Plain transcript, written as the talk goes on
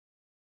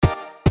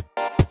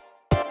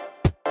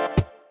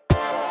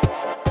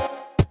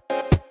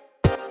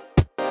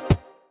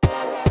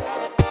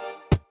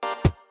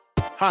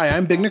Hi,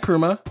 I'm Big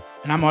Nkrumah.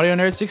 And I'm Audio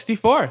Nerd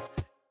 64.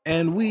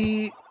 And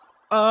we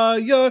are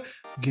your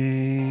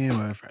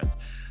gamer friends.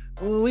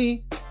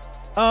 We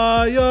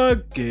are your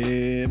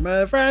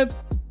gamer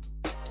friends.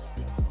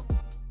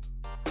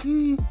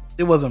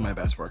 It wasn't my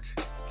best work.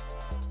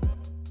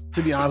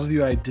 To be honest with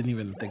you, I didn't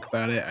even think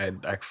about it.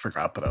 I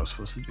forgot that I was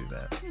supposed to do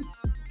that.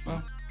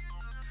 Well,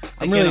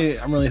 I'm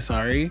really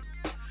sorry.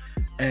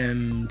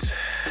 And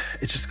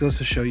it just goes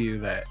to show you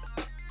that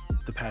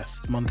the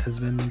past month has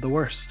been the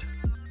worst.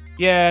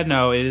 Yeah,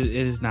 no,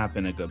 it has not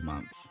been a good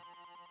month.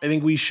 I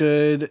think we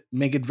should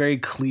make it very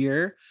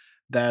clear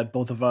that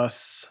both of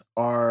us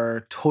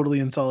are totally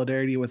in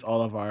solidarity with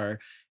all of our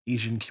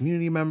Asian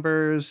community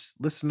members,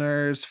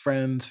 listeners,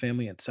 friends,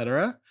 family,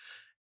 etc.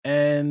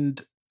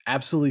 And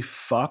absolutely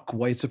fuck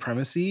white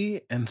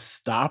supremacy and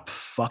stop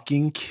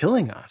fucking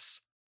killing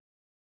us.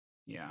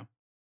 Yeah.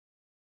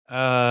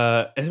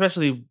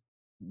 Especially,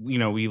 we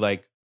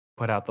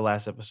put out the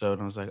last episode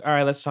and I was like, all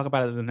right, let's talk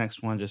about it in the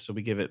next one just so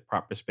we give it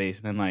proper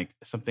space. And then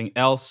something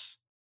else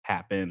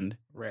happened.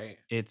 Right.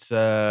 It's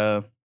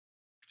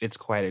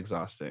quite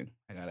exhausting.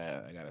 I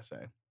gotta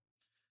say.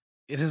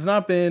 It has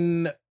not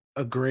been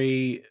a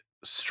great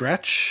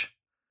stretch.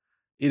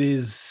 It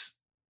is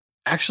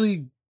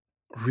actually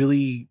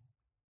really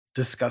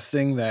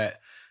disgusting that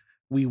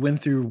we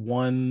went through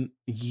 1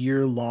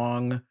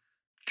 year-long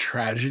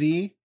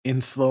tragedy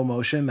in slow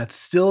motion that's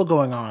still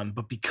going on,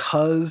 but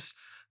because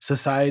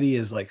society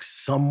is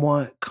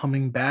somewhat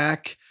coming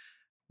back,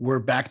 we're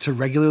back to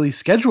regularly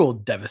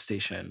scheduled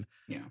devastation.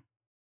 Yeah.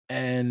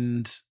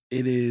 And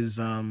it is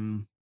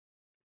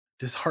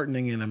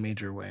disheartening in a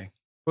major way.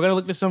 We're going to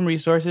look to some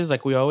resources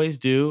like we always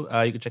do.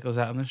 You can check those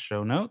out in the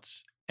show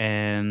notes.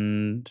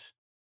 And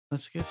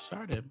let's get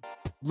started.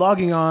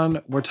 Logging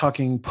on, we're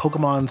talking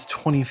Pokemon's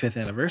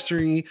 25th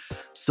anniversary,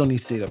 Sony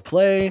State of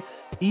Play,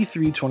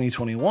 E3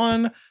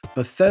 2021,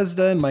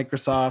 Bethesda and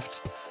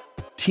Microsoft,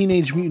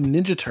 Teenage Mutant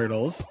Ninja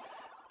Turtles,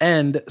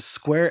 and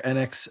Square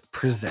Enix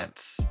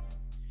Presents.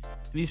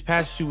 These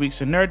past 2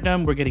 weeks of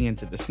nerddom, we're getting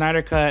into the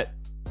Snyder Cut,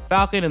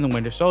 Falcon and the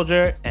Winter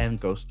Soldier, and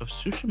Ghost of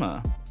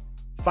Tsushima.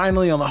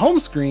 Finally, on the home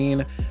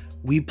screen,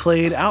 we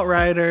played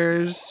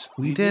Outriders.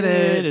 We did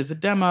it. It's a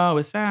demo.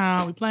 It's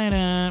out. We playing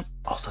it.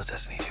 Also,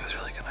 Destiny 2 is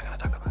really good. I'm going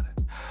to talk about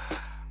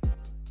it.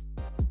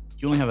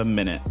 You only have a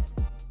minute.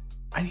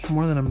 I need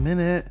more than a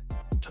minute.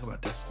 Talk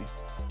about Destiny.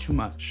 Too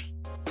much.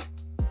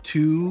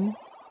 Too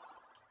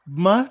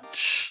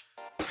much?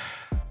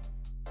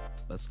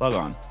 Let's log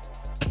on.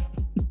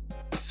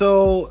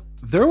 So,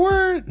 there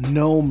were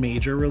no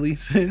major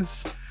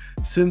releases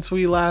since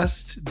we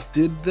last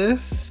did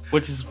this.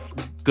 Which is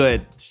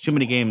good. It's too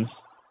many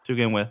games to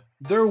begin with.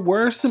 There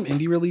were some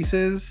indie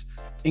releases,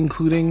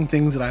 including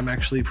things that I'm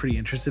actually pretty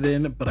interested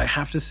in, but I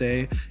have to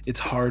say it's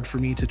hard for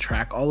me to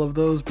track all of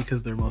those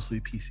because they're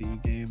mostly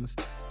PC games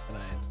and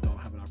I don't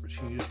have an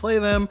opportunity to play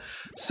them.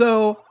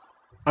 So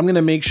I'm going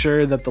to make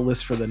sure that the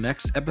list for the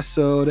next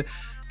episode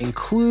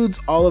includes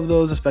all of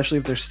those, especially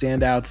if they're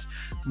standouts,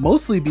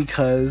 mostly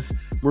because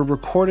we're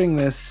recording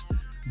this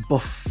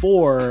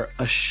before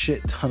a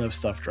shit ton of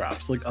stuff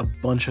drops. A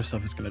bunch of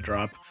stuff is going to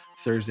drop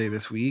Thursday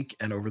this week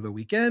and over the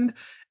weekend.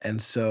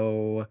 And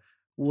so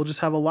we'll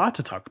just have a lot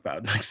to talk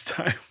about next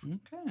time.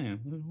 Okay,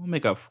 we'll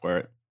make up for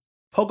it.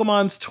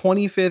 Pokemon's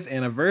 25th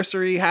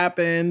anniversary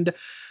happened.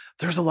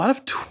 There's a lot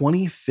of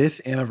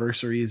 25th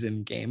anniversaries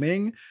in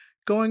gaming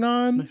going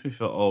on. Makes me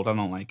feel old. I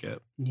don't like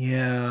it.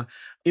 Yeah.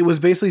 It was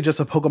basically just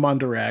a Pokemon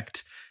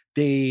Direct.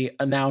 They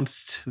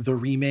announced the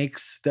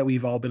remakes that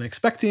we've all been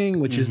expecting,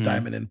 which is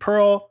Diamond and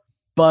Pearl.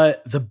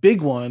 But the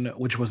big one,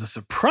 which was a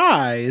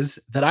surprise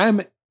that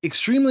I'm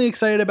extremely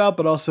excited about,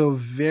 but also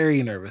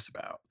very nervous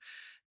about,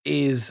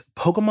 is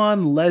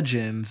Pokemon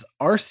Legends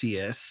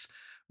Arceus,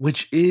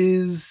 which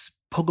is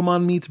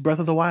Pokemon meets Breath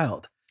of the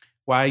Wild.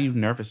 Why are you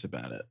nervous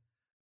about it?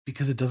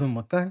 Because it doesn't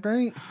look that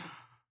great.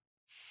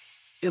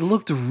 It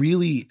looked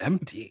really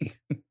empty.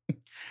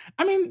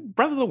 I mean,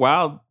 Breath of the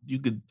Wild, you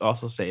could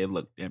also say it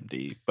looked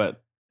empty,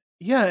 but...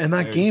 Yeah, and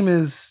that game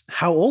is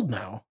how old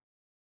now?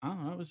 I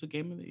don't know. It was the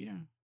game of the year.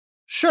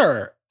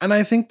 Sure. And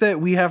I think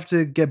that we have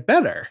to get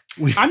better.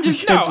 I'm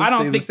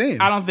saying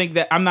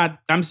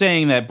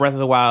that Breath of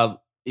the Wild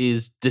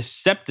is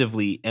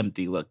deceptively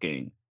empty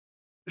looking.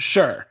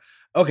 Sure.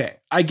 Okay.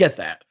 I get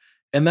that.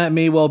 And that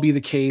may well be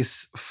the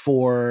case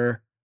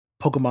for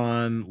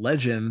Pokemon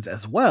Legends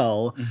as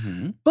well.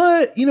 Mm-hmm.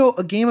 But,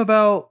 a game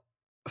about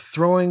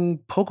throwing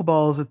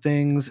Pokeballs at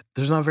things,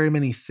 there's not very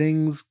many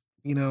things,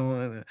 I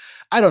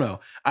don't know.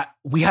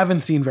 We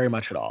haven't seen very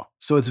much at all.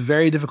 So it's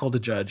very difficult to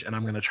judge, and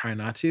I'm going to try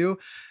not to.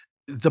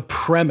 The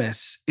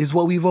premise is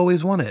what we've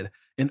always wanted.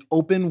 An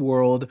open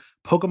world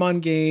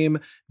Pokemon game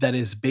that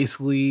is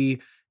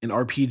basically an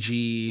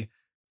RPG.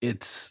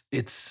 It's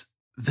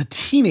the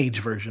teenage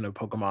version of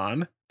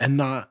Pokemon and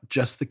not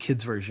just the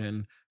kids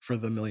version for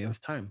the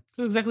millionth time.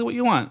 That's exactly what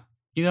you want.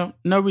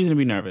 No reason to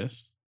be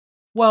nervous.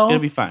 Well, it'll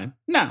be fine.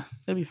 No,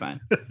 it'll be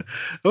fine.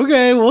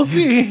 Okay, we'll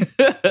see.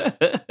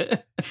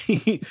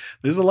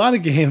 There's a lot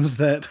of games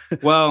that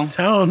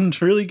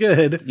sound really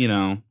good.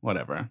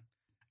 Whatever.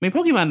 mean,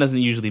 Pokemon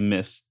doesn't usually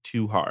miss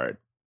too hard,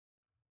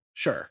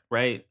 Sure.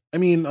 right? I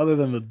mean, other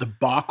than the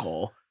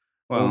debacle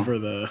over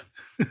the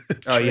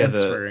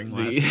transferring.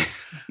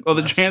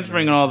 The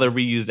transferring and all the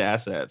reused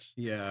assets.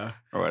 Yeah.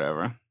 Or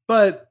whatever.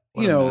 But,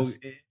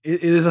 it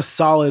is a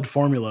solid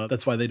formula.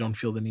 That's why they don't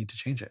feel the need to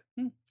change it.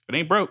 If it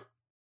ain't broke.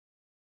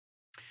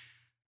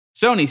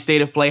 Sony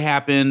State of Play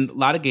happened. A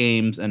lot of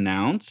games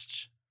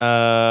announced.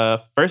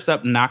 First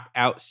up,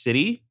 Knockout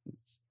City.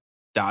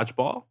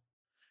 Dodgeball.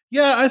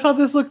 Yeah, I thought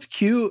this looked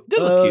cute. It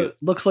did look cute.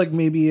 Looks like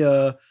maybe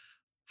a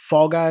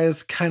Fall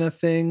Guys kind of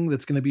thing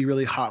that's going to be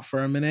really hot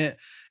for a minute.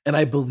 And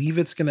I believe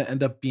it's going to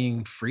end up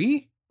being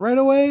free right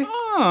away.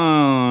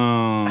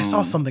 Oh. I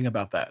saw something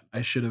about that.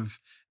 I should have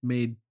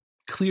made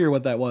clear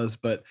what that was,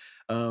 but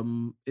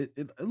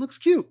it looks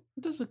cute.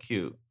 It does look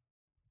cute.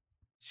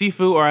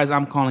 Sifu, or as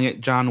I'm calling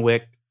it, John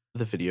Wick,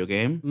 the video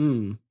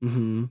game.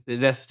 Mm-hmm.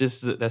 That's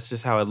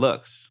just how it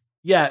looks.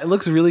 Yeah, it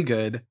looks really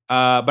good.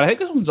 But I think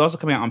this one's also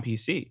coming out on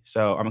PC,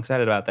 so I'm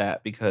excited about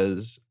that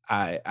because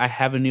I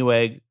have a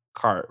Newegg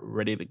cart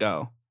ready to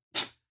go.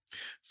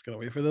 Just gonna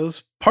wait for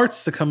those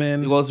parts to come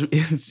in. Well,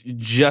 it's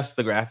just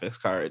the graphics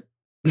card.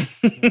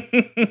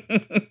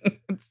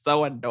 It's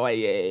so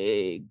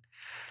annoying.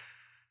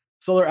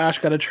 Solar Ash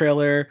got a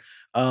trailer.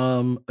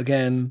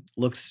 Again,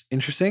 looks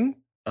interesting.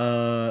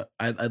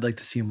 I'd like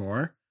to see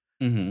more.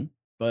 Mm-hmm.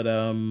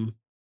 But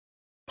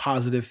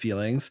positive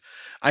feelings.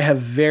 I have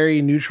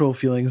very neutral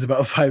feelings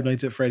about Five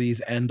Nights at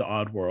Freddy's and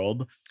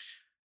Oddworld.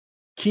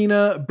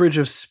 Kena, Bridge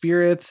of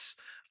Spirits.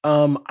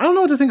 I don't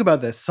know what to think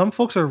about this. Some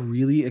folks are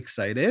really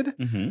excited.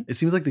 Mm-hmm. It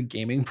seems like the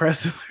gaming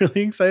press is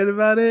really excited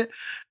about it.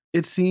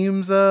 It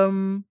seems I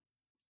don't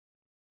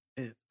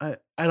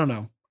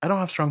know. I don't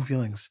have strong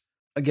feelings.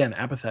 Again,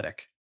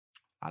 apathetic.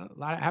 A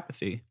lot of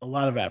apathy. A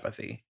lot of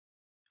apathy.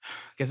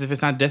 Guess if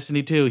it's not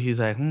Destiny 2, he's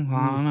like, I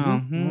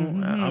don't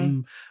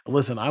know.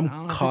 Listen,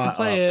 I'm caught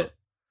play up. it.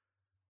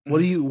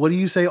 What do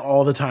you say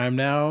all the time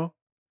now?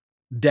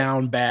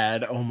 Down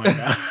bad. Oh my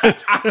god.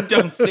 I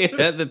don't say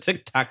that. The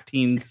TikTok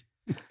teens.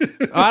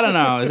 I don't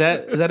know. Is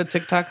that a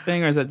TikTok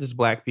thing or is that just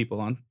black people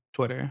on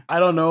Twitter? I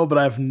don't know, but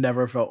I've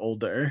never felt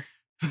older.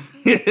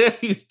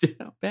 He's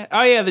down bad.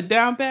 Oh yeah, the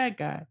down bad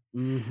guy.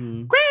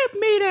 Mm-hmm. Grab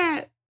me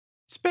that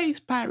space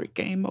pirate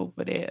game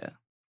over there.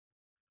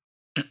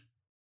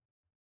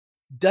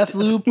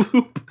 Deathloop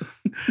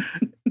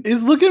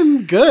is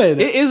looking good.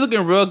 It is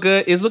looking real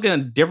good. It's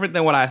looking different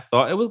than what I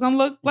thought it was gonna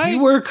look like. You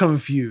were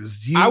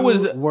confused. I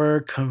was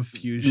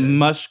confusion.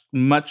 Much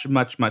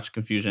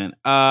confusion.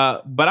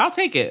 But I'll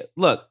take it.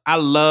 Look, I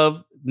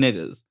love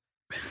niggas.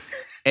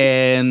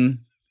 And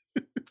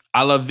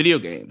I love video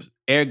games.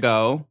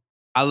 Ergo,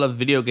 I love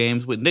video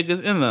games with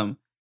niggas in them.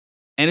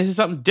 And this is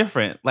something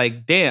different.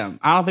 Like, damn,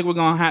 I don't think we're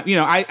gonna have,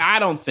 I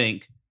don't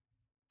think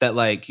that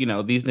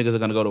these niggas are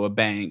gonna go to a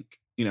bank,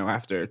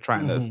 after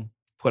trying to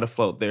put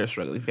afloat their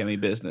struggling family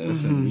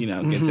business and,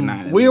 get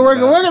denied. We're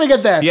gonna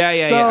get there.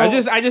 Yeah. I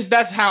just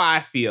that's how I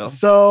feel.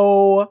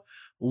 So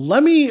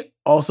let me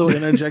also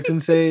interject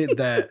and say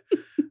that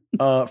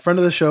friend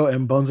of the show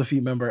and Bones of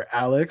Feet member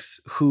Alex,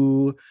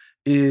 who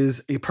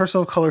is a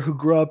person of color who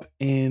grew up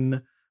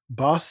in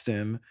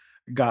Boston,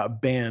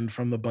 got banned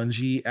from the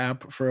Bungie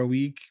app for a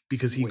week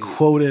because he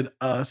quoted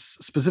us,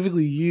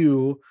 specifically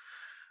you,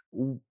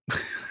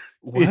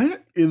 what?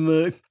 in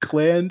the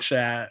clan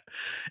chat.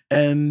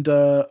 And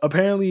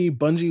apparently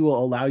Bungie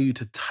will allow you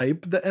to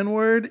type the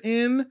N-word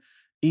in,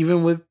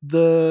 even with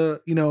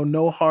the,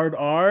 no hard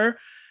R,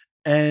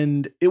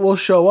 and it will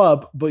show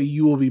up, but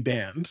you will be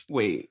banned.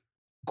 Wait,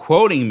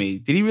 quoting me?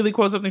 Did he really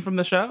quote something from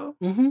the show?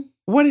 Mm-hmm.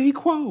 What did he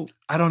quote?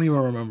 I don't even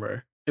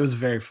remember. It was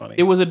very funny.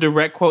 It was a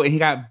direct quote,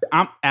 and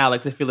I'm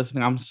Alex, if you're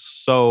listening, I'm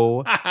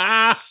so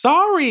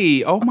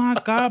sorry. Oh my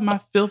God, my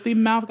filthy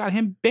mouth got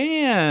him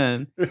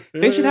banned.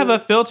 They should have a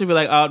filter, be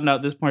like, oh no,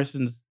 this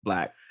person's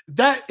black.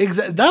 That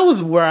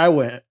was where I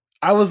went.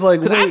 I was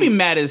like, because I'd be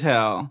mad as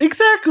hell.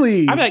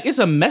 Exactly. I'd be like, it's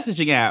a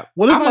messaging app.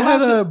 What if I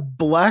had a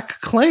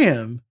black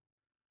clan?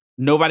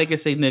 Nobody can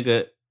say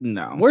nigga.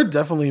 No. We're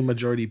definitely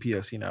majority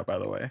POC now, by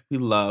the way. We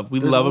love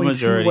There's a only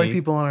majority. 2 white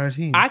people on our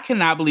team. I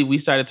cannot believe we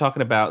started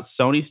talking about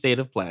Sony State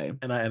of Play.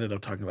 And I ended up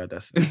talking about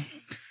Destiny.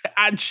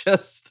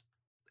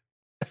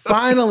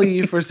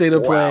 Finally, for State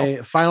of Play,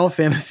 Final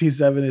Fantasy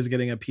VII is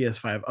getting a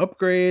PS5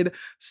 upgrade.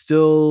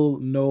 Still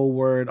no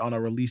word on a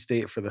release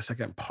date for the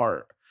second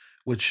part,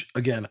 which,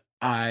 again,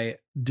 I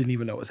didn't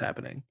even know was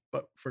happening,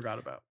 but forgot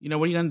about. What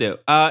are you going to do?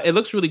 It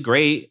looks really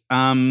great,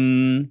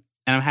 and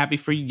I'm happy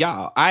for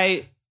y'all.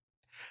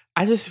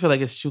 I just feel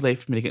like it's too late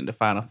for me to get into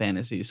Final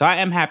Fantasy. So I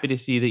am happy to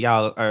see that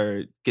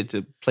y'all get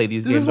to play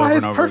these games over and over.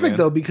 This is why it's perfect,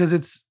 though, because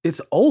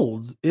it's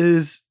old. It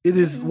is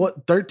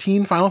what,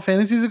 13 Final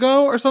Fantasies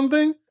ago or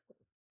something?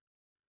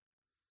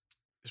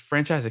 This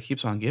franchise that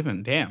keeps on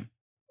giving. Damn.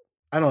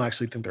 I don't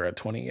actually think they're at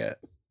 20 yet.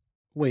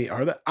 Wait,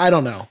 are they? I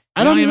don't know.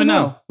 I don't even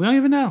know. We don't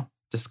even know.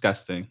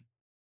 Disgusting.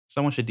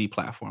 Someone should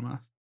deplatform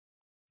us.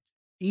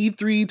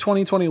 E3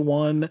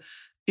 2021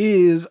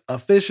 is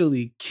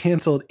officially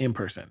canceled in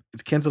person.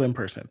 It's canceled in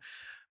person.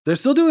 They're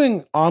still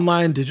doing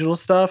online digital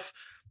stuff,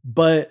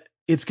 but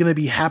it's going to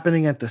be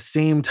happening at the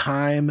same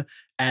time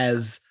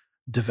as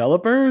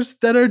developers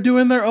that are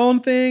doing their own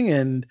thing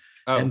and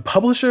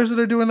publishers that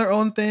are doing their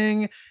own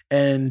thing,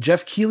 and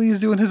Jeff Keighley's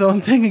doing his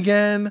own thing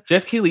again.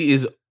 Jeff Keighley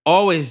is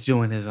always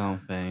doing his own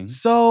thing.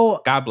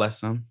 So God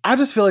bless him. I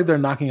just feel like they're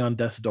knocking on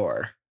death's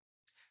door.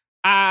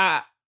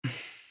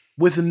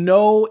 With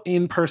no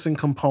in-person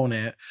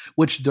component,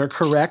 which they're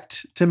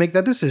correct to make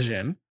that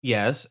decision.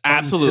 Yes,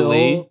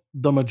 absolutely. Until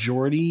the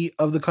majority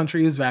of the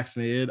country is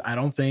vaccinated, I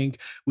don't think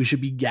we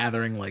should be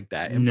gathering like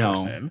that in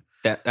person.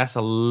 That's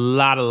a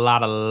lot of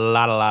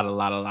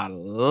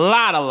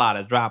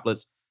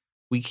droplets.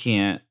 We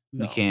can't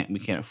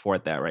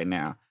afford that right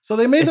now. So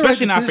they made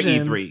especially the right not for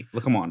E3.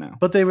 Look, come on now.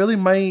 But they really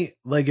might,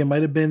 like, it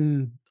might have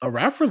been a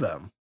wrap for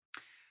them.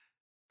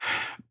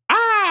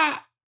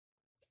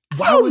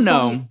 Why would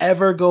Sony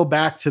ever go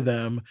back to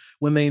them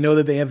when they know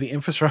that they have the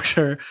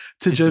infrastructure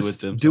to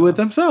just do it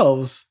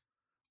themselves?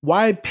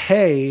 Why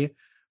pay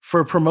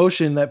for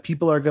promotion that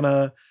people are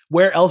gonna?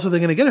 Where else are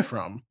they gonna get it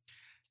from?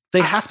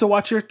 They have to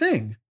watch your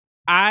thing.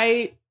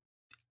 I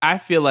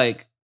feel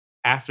like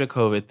after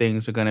COVID,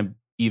 things are gonna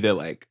either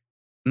like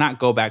not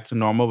go back to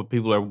normal, but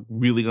people are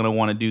really gonna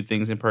want to do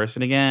things in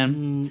person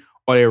again,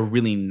 or they're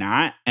really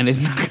not, and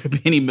it's not gonna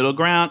be any middle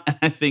ground. And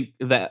I think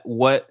that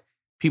what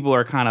people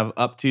are kind of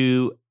up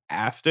to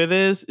after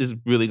this is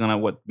really gonna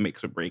what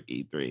makes or break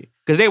E3,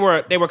 because they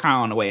were kind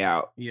of on the way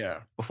out. Yeah,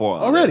 before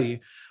already.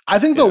 I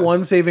think the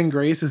one saving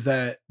grace is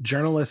that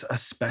journalists,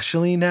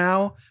 especially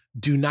now,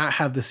 do not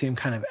have the same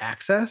kind of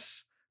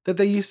access that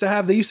they used to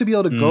have. They used to be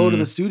able to go to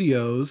the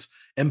studios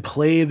and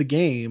play the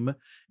game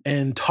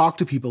and talk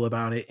to people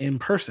about it in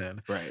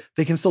person. Right.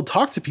 They can still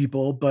talk to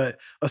people, but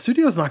a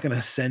studio is not going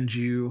to send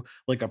you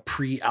like a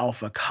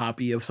pre-alpha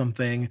copy of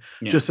something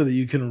just so that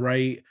you can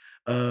write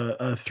a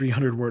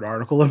 300-word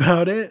article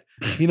about it.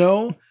 You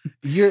know,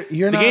 you're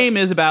the game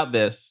is about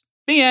this.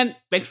 The end.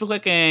 Thanks for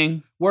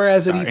clicking.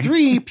 Whereas at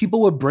E3,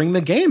 people would bring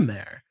the game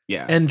there.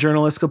 Yeah. And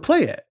journalists could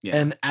play it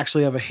and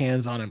actually have a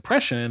hands-on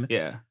impression.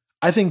 Yeah.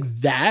 I think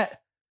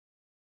that,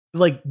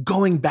 like,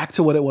 going back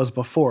to what it was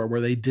before, where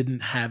they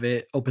didn't have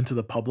it open to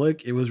the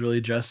public, it was really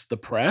just the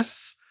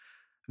press.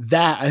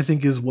 That, I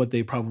think, is what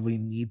they probably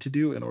need to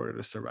do in order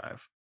to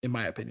survive, in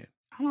my opinion.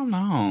 I don't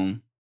know.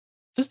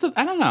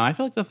 I don't know. I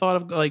feel like the thought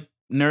of, like,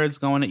 nerds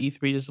going to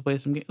E3 just to play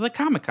some games, like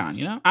Comic-Con,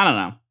 you know? I don't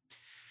know.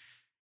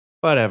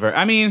 Whatever.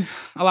 I mean,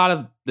 a lot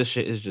of the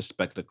shit is just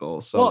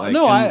spectacle. So, well, like,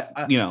 no,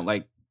 you know,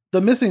 like, the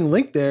missing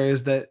link there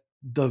is that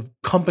the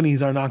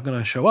companies are not going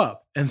to show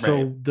up. And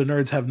so the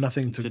nerds have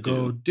nothing to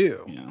go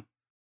do. Yeah.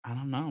 I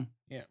don't know.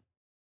 Yeah.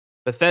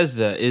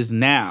 Bethesda is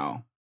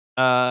now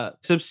a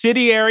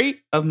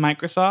subsidiary of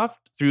Microsoft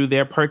through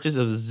their purchase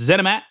of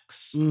ZeniMax.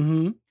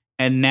 Mm-hmm.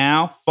 And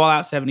now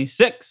Fallout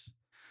 76,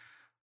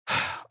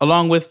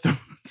 along with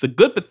the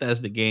good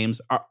Bethesda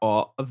games, are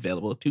all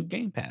available to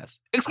Game Pass.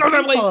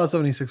 Exclusively. Fallout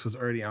 76 was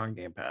already on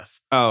Game Pass.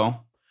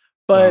 Oh.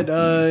 But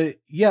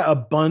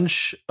a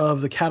bunch of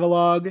the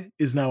catalog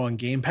is now on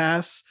Game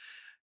Pass.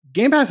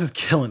 Game Pass is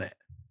killing it.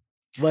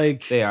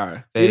 Like, they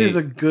are. It is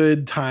a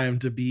good time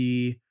to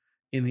be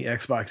in the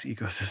Xbox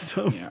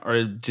ecosystem. Yeah,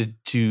 or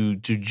to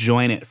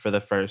join it for the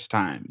first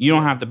time. You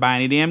don't have to buy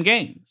any damn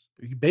games.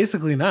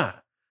 Basically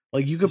not.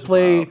 Like, you could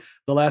play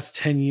the last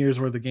 10 years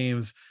worth of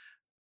games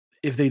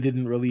if they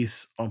didn't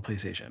release on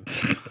PlayStation.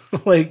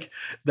 Like,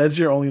 that's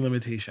your only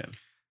limitation.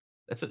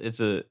 It's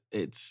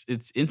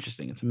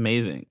interesting. It's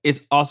amazing. It's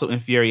also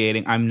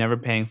infuriating. I'm never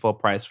paying full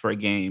price for a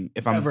game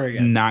if I'm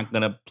not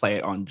gonna play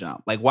it on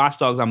Jump. Like Watch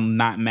Dogs, I'm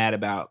not mad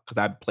about because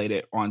I played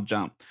it on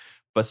Jump.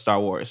 But Star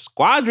Wars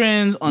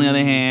Squadrons, on the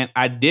other hand,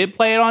 I did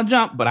play it on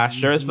Jump, but I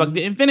sure as fuck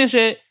didn't finish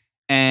it.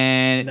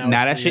 And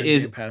now that shit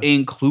is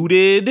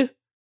included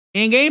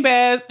in Game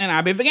Pass, and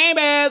I paid for Game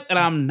Pass, and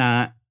I'm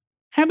not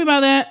happy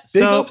about that.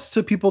 Big ups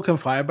to People Can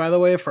Fly, by the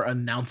way, for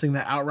announcing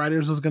that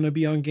Outriders was going to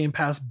be on Game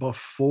Pass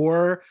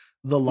before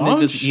the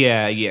launch.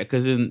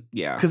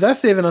 Because that's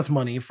saving us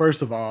money,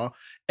 first of all.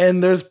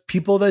 And there's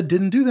people that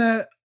didn't do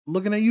that.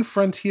 Looking at you,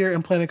 Frontier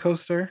and Planet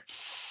Coaster.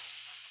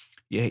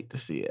 You hate to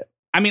see it.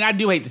 I mean, I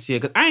do hate to see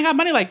it because I ain't got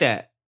money like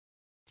that.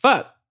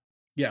 Fuck.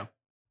 Yeah.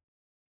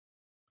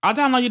 I'll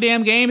download your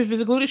damn game if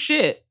it's included.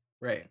 Shit.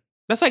 Right.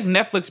 That's like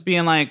Netflix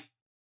being like,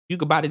 you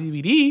could buy the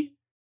DVD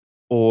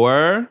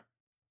or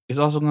it's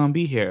also going to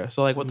be here.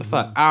 So, like, what the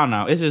fuck? I don't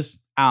know. It's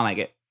just, I don't like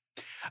it.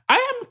 I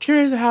am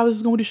curious how this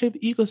is going to shape the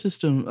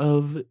ecosystem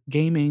of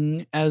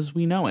gaming as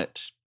we know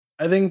it.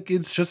 I think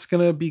it's just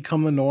going to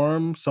become the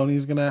norm.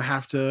 Sony's going to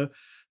have to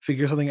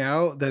figure something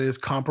out that is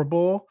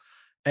comparable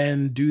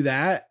and do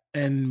that.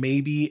 And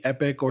maybe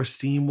Epic or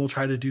Steam will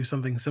try to do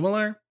something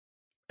similar.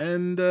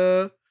 And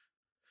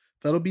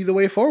that'll be the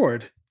way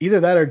forward. Either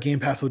that or Game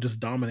Pass will just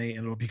dominate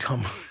and it'll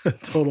become a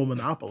total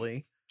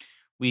monopoly.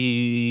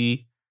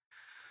 We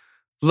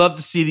love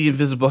to see the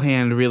invisible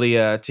hand really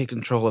take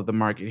control of the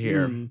market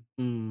here.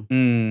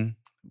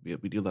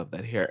 We do love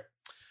that here.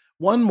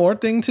 One more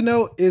thing to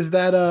note is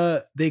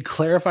that they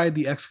clarified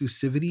the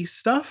exclusivity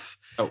stuff.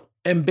 Oh.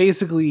 And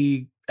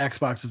basically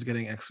Xbox is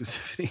getting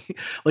exclusivity.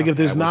 Like if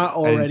there's not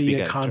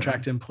already a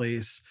contract in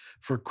place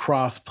for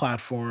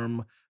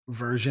cross-platform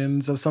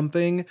versions of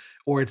something,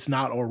 or it's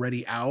not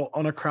already out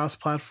on a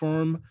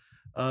cross-platform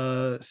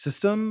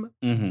system,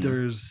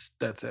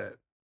 that's it.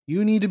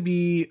 You need to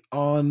be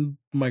on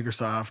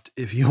Microsoft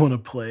if you want to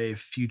play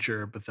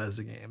future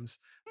Bethesda games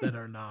that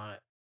are not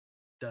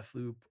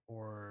Deathloop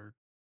or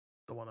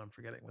the one I'm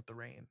forgetting with the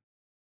rain.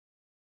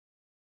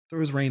 There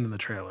was rain in the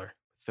trailer.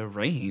 The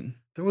rain?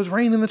 There was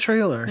rain in the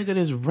trailer. Nigga,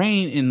 there's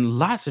rain in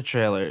lots of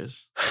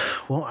trailers.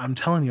 Well, I'm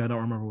telling you, I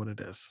don't remember what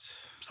it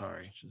is.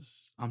 Sorry.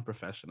 Just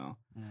unprofessional.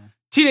 Yeah.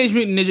 Teenage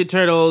Mutant Ninja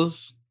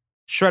Turtles,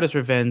 Shredder's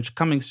Revenge,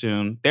 coming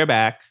soon. They're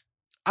back.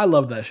 I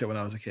loved that shit when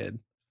I was a kid.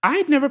 I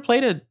had never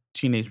played a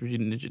Teenage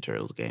Mutant Ninja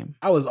Turtles game.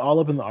 I was all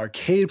up in the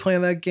arcade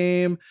playing that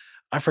game.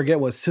 I forget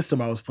what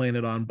system I was playing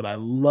it on, but I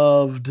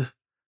loved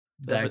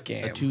that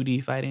game. A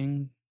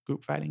 2D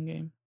group fighting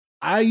game?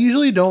 I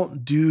usually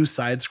don't do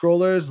side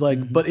scrollers,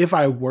 but if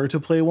I were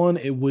to play one,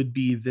 it would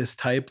be this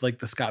type, like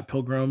the Scott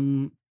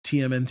Pilgrim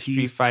TMNT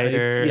Street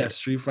Fighter. Type. Yes,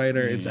 Street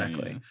Fighter,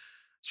 exactly.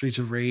 Streets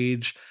of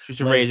Rage.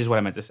 Streets of Rage is what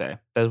I meant to say.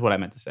 That's what I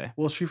meant to say.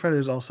 Well, Street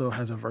Fighter also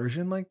has a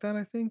version like that,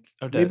 I think.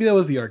 Maybe that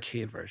was the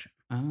arcade version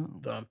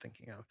that I'm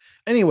thinking of.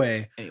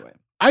 Anyway,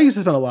 I used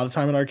to spend a lot of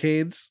time in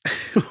arcades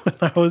when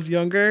I was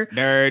younger.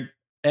 Nerd.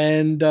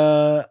 And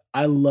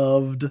I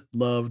loved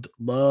the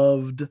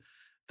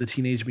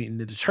Teenage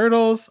Mutant Ninja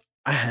Turtles.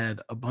 I had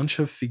a bunch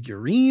of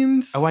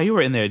figurines. Oh, wow, you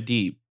were in there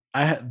deep.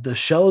 I had the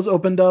shells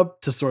opened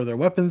up to store their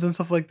weapons and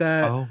stuff like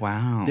that. Oh,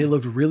 wow. They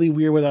looked really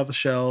weird without the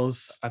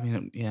shells. I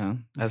mean, yeah,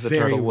 as a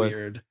very turtle would.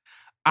 Weird.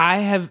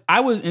 I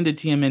was into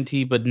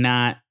TMNT, but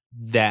not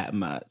that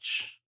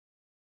much.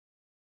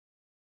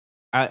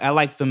 I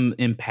like them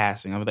in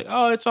passing. I was like,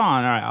 oh, it's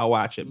on. All right, I'll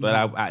watch it.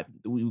 But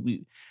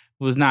we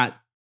was not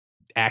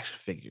action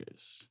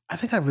figures. I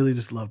think I really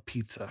just love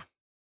pizza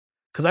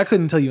because I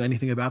couldn't tell you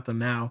anything about them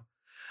now.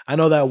 I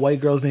know that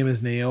white girl's name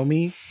is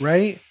Naomi,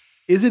 right?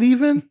 Is it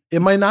even? It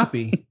might not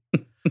be.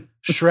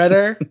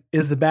 Shredder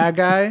is the bad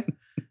guy,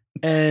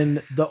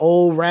 and the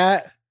old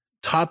rat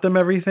taught them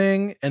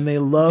everything, and they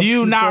love. Do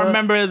you pizza. not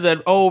remember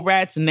the old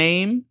rat's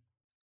name?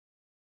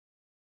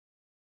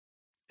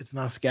 It's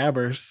not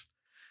Scabbers.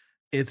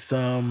 It's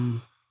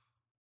I'm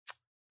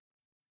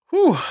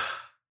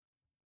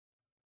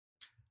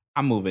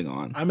moving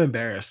on. I'm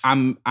embarrassed.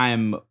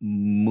 I'm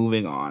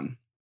moving on.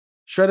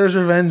 Shredder's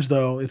Revenge,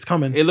 though, it's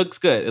coming. It looks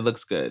good.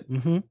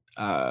 Mm-hmm.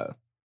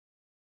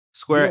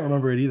 Square. I don't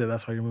remember it either.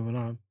 That's why you're moving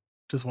on.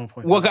 Just 1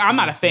 point. Well, I'm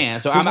not a fan,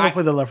 so I'm not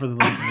play the left for the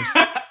listeners.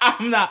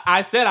 I'm not.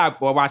 I said I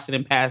watched it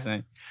in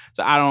passing,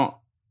 so I don't.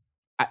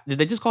 Did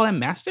they just call him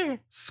Master?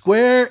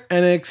 Square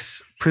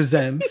Enix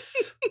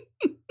presents.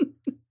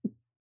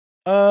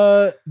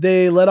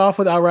 They let off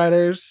with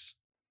Outriders.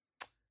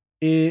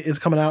 It is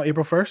coming out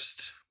April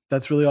 1st.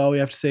 That's really all we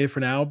have to say for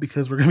now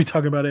because we're going to be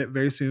talking about it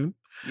very soon.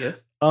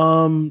 Yes.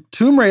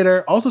 Tomb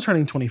Raider also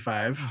turning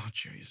 25. Oh,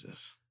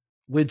 Jesus.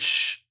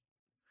 Which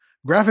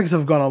graphics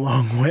have gone a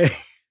long way.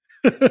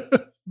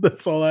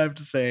 That's all I have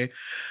to say.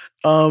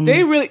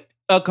 They really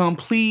a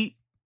complete.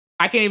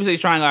 I can't even say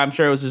triangle. I'm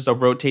sure it was just a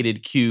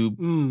rotated cube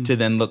to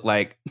then look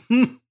like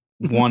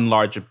one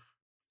large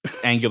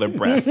angular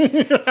breast. And,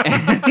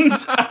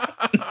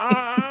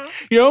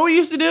 you know what we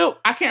used to do?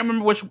 I can't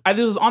remember which. This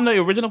was on the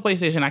original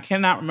PlayStation. I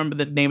cannot remember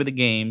the name of the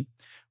game,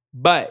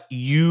 but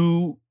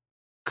you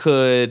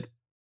could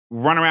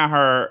run around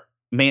her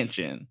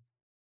mansion,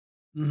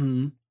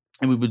 and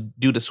we would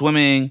do the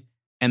swimming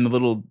and the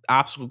little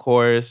obstacle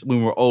course when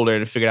we were older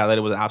and figured out that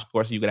it was an obstacle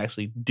course you could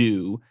actually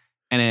do.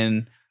 And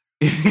then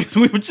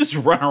we would just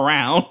run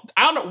around.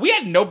 I don't know. We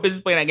had no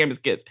business playing that game as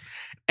kids.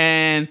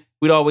 And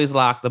we'd always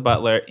lock the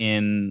butler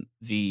in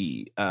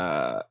the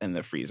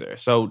freezer.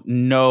 So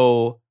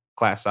no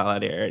class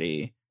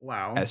solidarity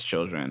as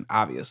children,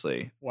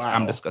 obviously. Wow.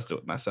 I'm disgusted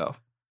with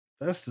myself.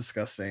 That's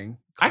disgusting.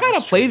 I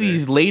gotta play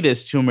these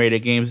latest Tomb Raider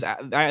games.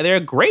 They're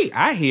great,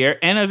 I hear,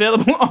 and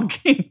available on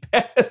Game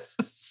Pass.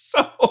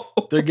 So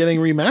they're getting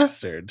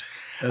remastered.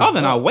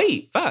 Then I'll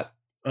wait. Fuck.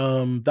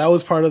 That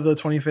was part of the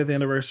 25th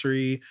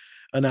anniversary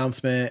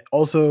announcement.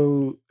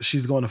 Also,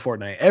 she's going to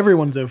Fortnite.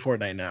 Everyone's in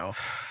Fortnite now.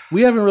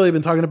 We haven't really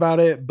been talking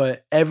about it,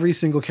 but every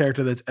single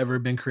character that's ever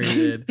been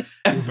created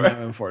is now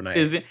in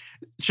Fortnite.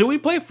 Should we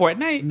play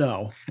Fortnite?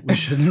 No, we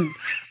shouldn't.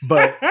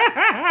 But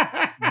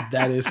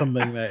that is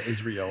something that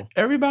is real.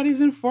 Everybody's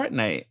in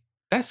Fortnite.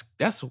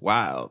 That's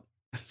wild.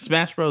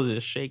 Smash Bros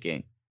is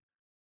shaking.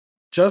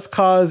 Just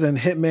Cause and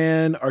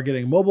Hitman are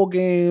getting mobile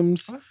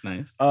games. Oh, that's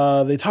nice.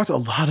 They talked a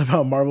lot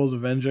about Marvel's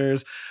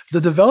Avengers.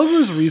 The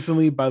developers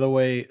recently, by the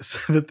way,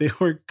 said that they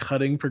were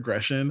cutting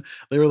progression.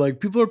 They were like,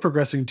 people are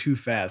progressing too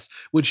fast,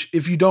 which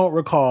if you don't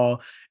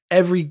recall,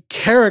 every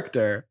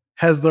character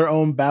has their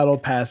own battle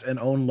pass and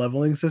own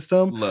leveling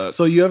system. Look.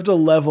 So you have to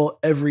level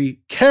every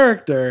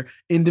character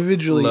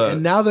individually. Look.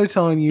 And now they're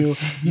telling you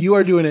you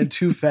are doing it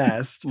too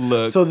fast.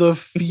 Look. So the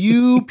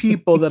few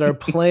people that are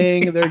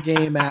playing their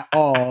game at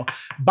all,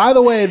 by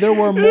the way, there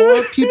were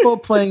more people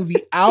playing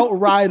the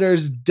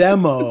Outriders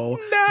demo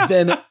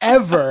than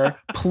ever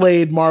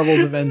played Marvel's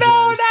Avengers.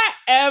 No, not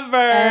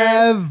ever.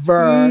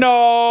 Ever.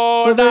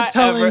 No. So they're not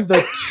telling ever.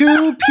 the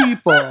two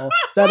people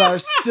that are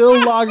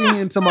still logging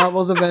into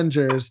Marvel's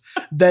Avengers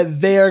that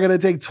they are going to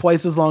take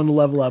twice as long to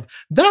level up.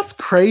 That's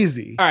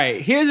crazy. All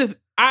right, here's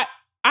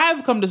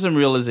I've come to some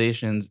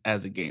realizations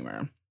as a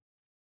gamer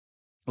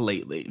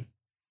lately.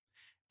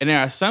 And there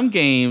are some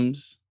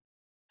games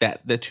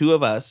that the two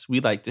of us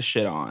we like to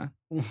shit on.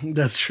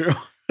 That's true.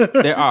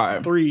 There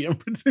are 3 in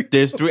particular.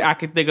 There's 3 I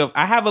can think of.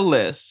 I have a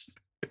list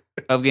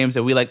of games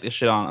that we like to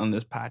shit on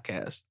this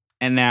podcast.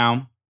 And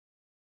now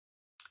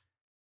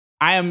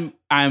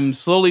I'm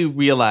slowly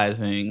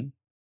realizing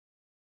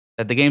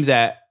that the games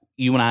that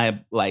you and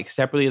I like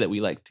separately that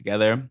we like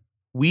together,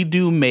 we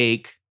do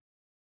make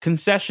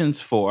concessions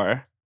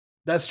for.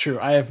 That's true.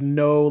 I have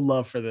no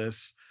love for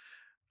this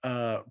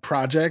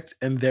project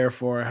and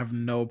therefore have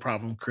no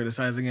problem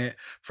criticizing it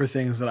for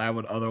things that I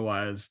would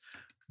otherwise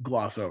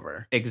gloss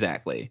over.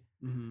 Exactly.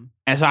 Mm-hmm.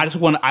 And so I just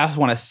want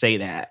to say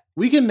that.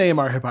 We can name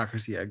our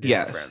hypocrisy at Game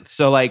of Friends.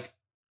 So like,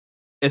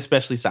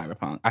 especially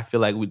Cyberpunk. I feel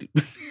like we do.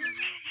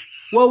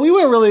 Well, we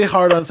went really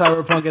hard on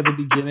Cyberpunk at the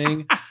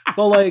beginning,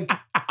 but like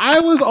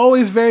I was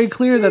always very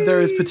clear that there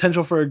is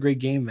potential for a great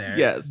game there.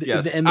 Yes.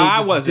 And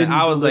I wasn't.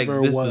 I was like,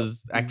 deliver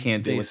I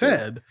can't do they with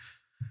said. This.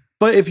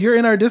 But if you're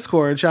in our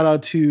Discord, shout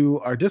out to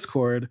our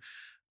Discord,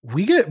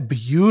 we get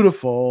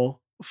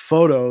beautiful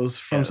photos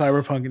from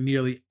Cyberpunk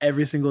nearly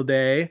every single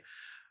day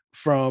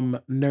from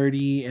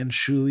Nerdy and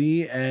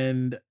Shuli,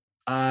 and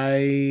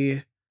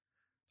I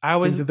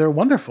think that they're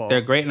wonderful.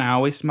 They're great, and I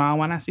always smile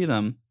when I see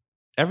them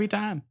every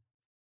time.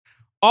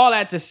 All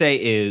that to say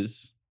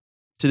is,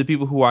 to the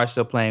people who are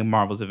still playing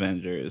Marvel's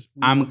Avengers,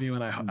 I love you,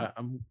 and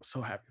I'm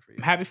so happy for you.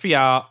 I'm happy for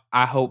y'all.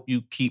 I hope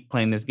you keep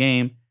playing this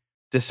game,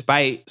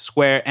 despite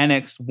Square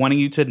Enix wanting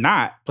you to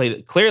not play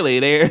it. Clearly,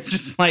 they're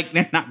just like,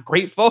 they're not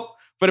grateful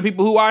for the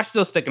people who are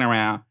still sticking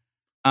around.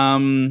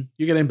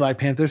 You're getting Black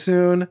Panther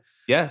soon.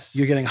 Yes.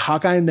 You're getting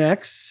Hawkeye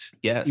next.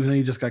 Yes. Even though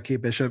you just got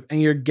Kate Bishop. And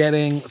you're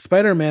getting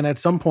Spider-Man at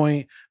some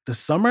point this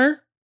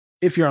summer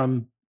if you're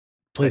on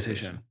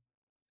PlayStation.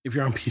 If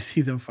you're on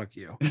PC, then fuck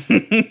you.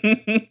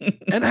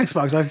 And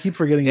Xbox. I keep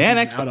forgetting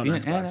it's out on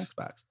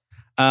Xbox.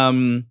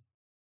 And Xbox.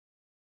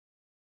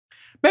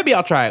 Maybe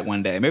I'll try it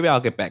one day. Maybe I'll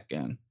get back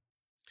in.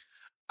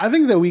 I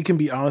think that we can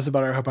be honest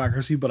about our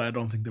hypocrisy, but I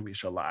don't think that we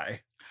shall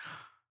lie.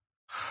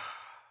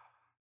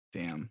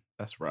 Damn,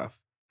 that's rough.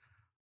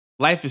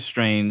 Life is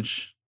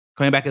Strange,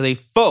 coming back as a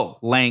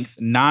full-length,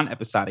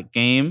 non-episodic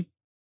game.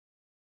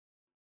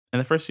 And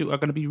the first 2 are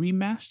going to be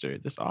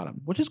remastered this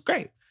autumn, which is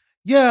great.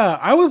 Yeah,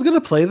 I was going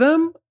to play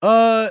them,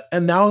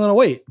 and now I'm going to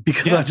wait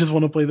because I just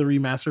want to play the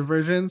remastered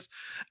versions.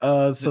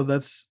 So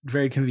that's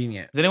very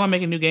convenient. Is anyone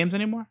making new games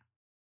anymore?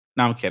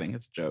 No, I'm kidding.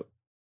 It's a joke.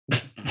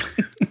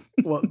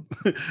 Well,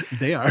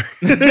 they are.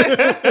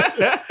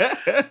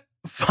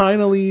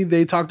 Finally,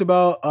 they talked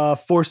about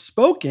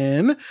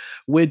Forspoken,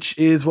 which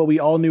is what we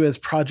all knew as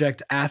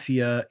Project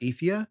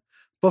Athia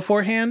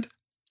beforehand.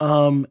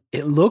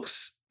 It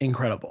looks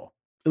incredible.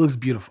 It looks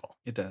beautiful.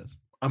 It does.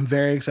 I'm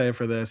very excited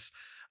for this.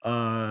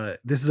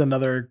 This is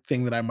another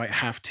thing that I might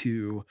have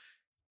to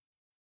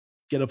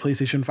get a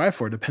PlayStation 5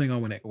 for, depending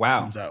on when it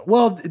comes out.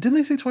 Well, didn't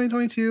they say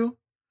 2022?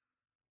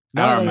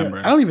 No, I don't remember.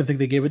 I don't even think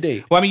they gave a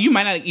date. Well, I mean, you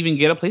might not even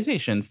get a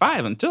PlayStation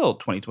 5 until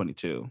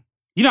 2022.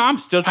 You know, I'm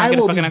still trying to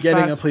get a fucking Xbox. I will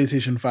be getting a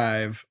PlayStation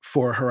 5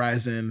 for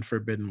Horizon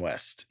Forbidden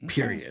West,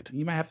 period.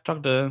 You might have to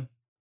talk to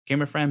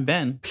gamer friend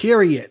Ben.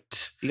 Period.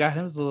 You got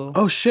him a little...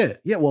 Oh,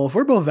 shit. Yeah, well, if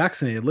we're both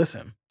vaccinated,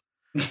 listen.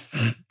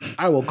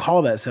 I will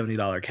call that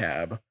 $70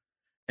 cab,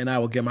 and I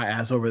will get my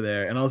ass over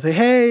there, and I'll say,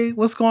 hey,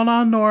 what's going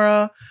on,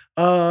 Nora?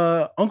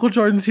 Uncle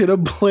Jordan's here to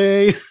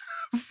play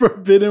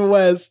Forbidden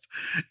West.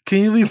 Can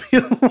you leave me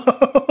alone?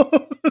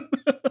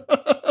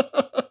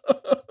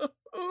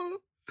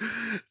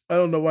 I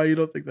don't know why you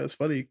don't think that's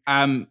funny.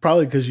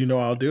 Probably because you know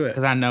I'll do it.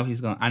 Because I know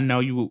he's going. I know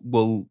you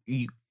will.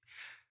 You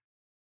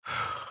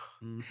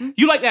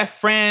like that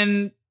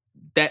friend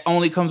that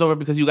only comes over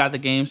because you got the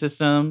game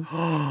system,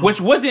 which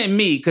wasn't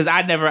me. Because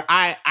I never.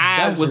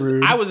 I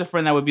was a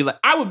friend that would be like,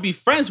 I would be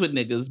friends with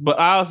niggas, but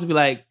I also be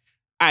like,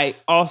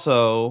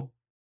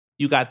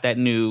 you got that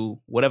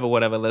new whatever.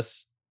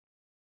 Let's.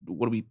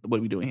 What are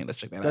we doing here? Let's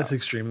check that out. That's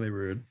extremely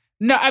rude.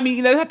 No, I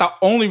mean, that's not the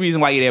only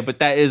reason why you're there, but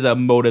that is a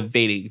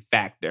motivating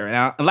factor.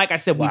 And like I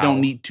said, we don't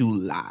need to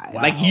lie.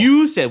 Wow. Like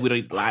you said, we don't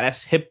need to lie.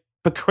 That's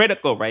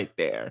hypocritical right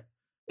there.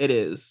 It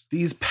is.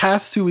 These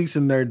past 2 weeks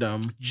in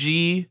nerddom.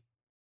 Jesus.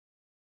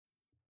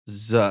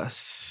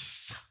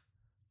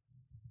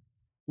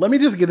 Let me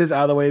just get this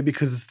out of the way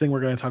because it's the thing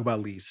we're going to talk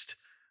about least.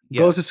 Yes.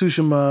 Ghost of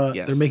Tsushima.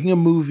 Yes. They're making a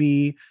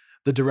movie.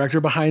 The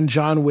director behind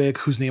John Wick,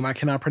 whose name I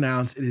cannot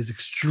pronounce, it is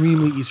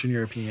extremely Eastern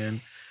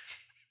European.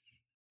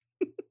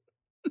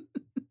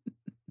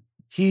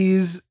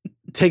 He's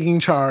taking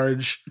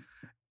charge,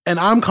 and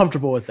I'm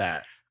comfortable with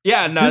that.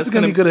 Yeah, no, This is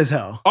gonna be good as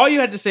hell. All you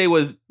had to say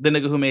was the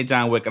nigga who made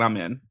John Wick, and I'm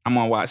in. I'm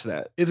gonna watch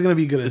that. It's gonna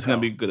be good as hell. It's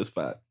gonna be good as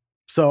fuck.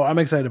 So I'm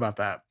excited about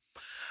that.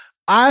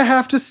 I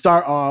have to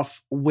start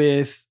off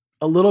with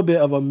a little bit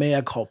of a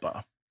mea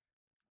culpa.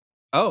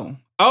 Oh,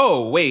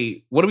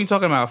 wait. What are we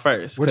talking about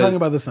first? We're talking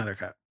about the Snyder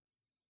Cut.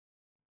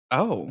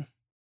 Oh.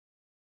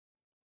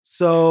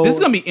 So this is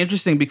gonna be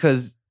interesting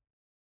because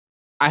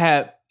I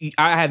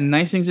have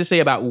nice things to say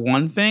about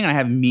one thing, and I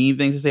have mean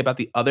things to say about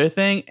the other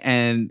thing,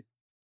 and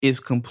it's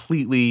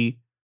completely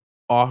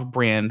off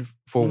brand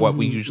for what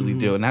we usually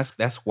do. And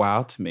that's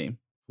wild to me.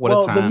 What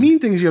a time. The mean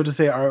things you have to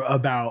say are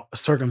about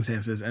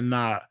circumstances and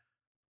not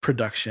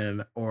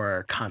production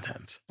or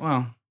content.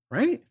 Well,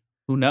 right?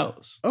 Who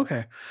knows?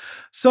 Okay.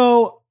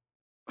 So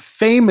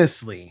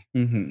famously,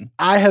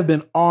 I have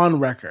been on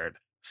record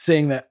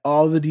saying that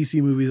all the DC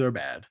movies are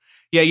bad.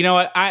 Yeah, you know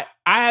what? I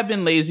have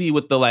been lazy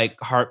with the like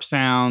harp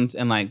sounds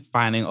and like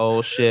finding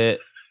old shit.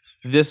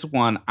 This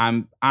one,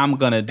 I'm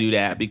gonna do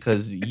that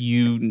because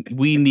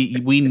we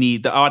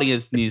need the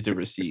audience needs the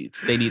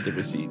receipts. They need the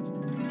receipts.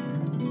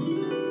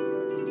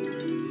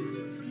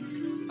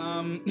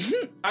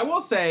 I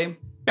will say,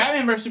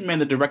 Batman vs Superman,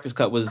 the director's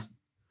cut was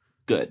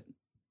good.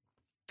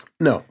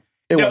 No,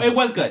 it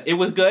was good. It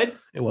was good.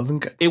 It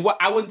wasn't good.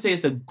 I wouldn't say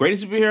it's the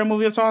greatest superhero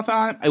movie of all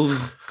time. It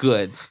was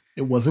good.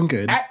 It wasn't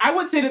good. I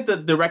would say that the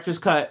director's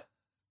cut,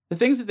 the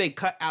things that they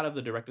cut out of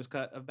the director's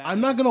cut of Batman.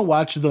 I'm not gonna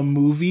watch the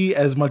movie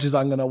as much as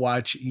I'm gonna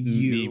watch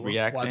you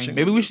reacting.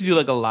 Maybe we should do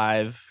like a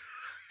live.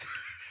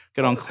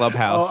 Get on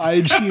Clubhouse. Oh,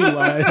 IG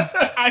live.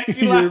 IG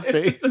in live. Your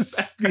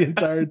face the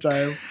entire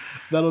time.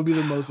 That'll be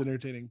the most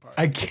entertaining part.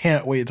 I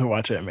can't wait to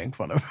watch it and make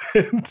fun of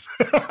it.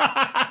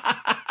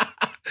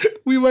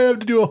 We might have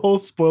to do a whole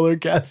spoiler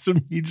cast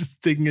of me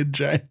just taking a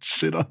giant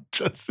shit on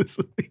Justice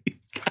League.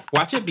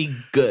 Watch it be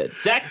good.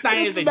 Zack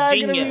Snyder is a genius.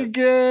 It's not gonna be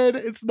good.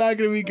 It's not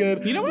gonna be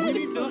good. You know what?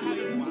 We still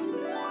haven't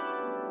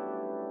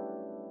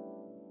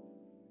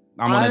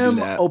I am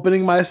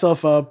opening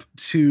myself up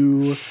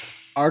to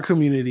our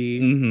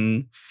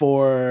community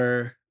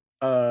for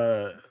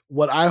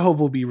what I hope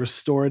will be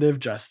restorative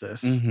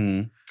justice.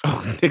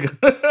 Oh, nigga.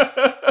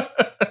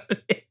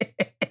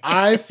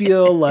 I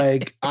feel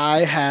like I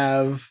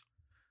have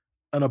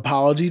an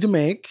apology to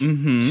make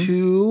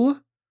to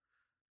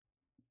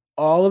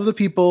all of the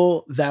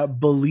people that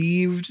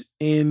believed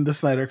in the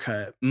Snyder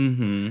Cut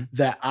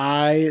that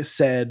I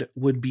said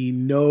would be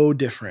no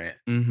different,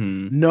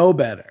 no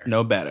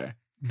better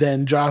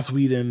than Joss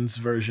Whedon's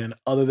version,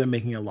 other than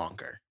making it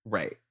longer.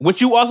 Right.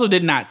 Which you also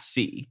did not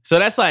see. So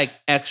that's like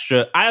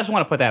extra. I just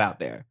want to put that out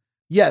there.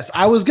 Yes,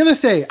 I was going to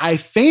say, I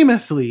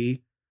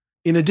famously,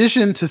 in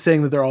addition to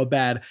saying that they're all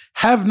bad,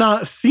 have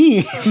not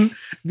seen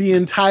the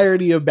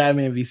entirety of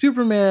Batman v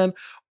Superman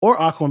or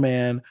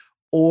Aquaman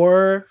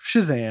or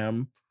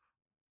Shazam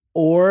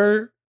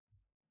or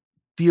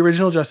the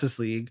original Justice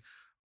League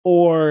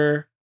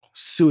or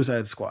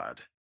Suicide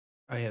Squad.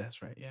 Oh, yeah,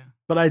 that's right. Yeah.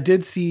 But I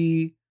did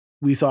see,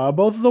 we saw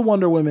both of the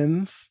Wonder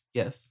Womens.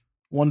 Yes.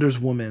 Wonder's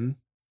Woman.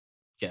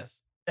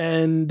 Yes.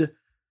 And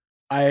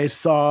I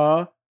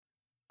saw...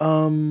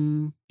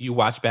 you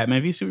watched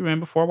Batman v Superman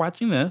before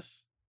watching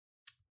this.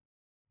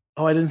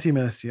 Oh, I didn't see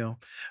Man of Steel.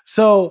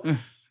 So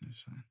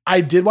I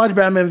did watch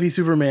Batman v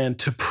Superman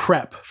to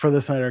prep for the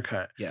Snyder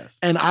Cut. Yes.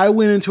 And I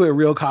went into it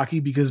real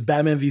cocky because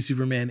Batman v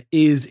Superman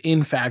is,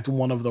 in fact,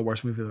 one of the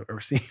worst movies I've ever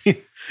seen.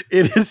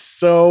 It is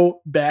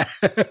so bad.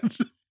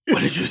 What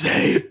did you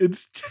say?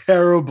 It's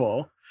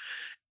terrible.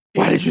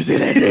 Why did you say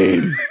that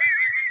name?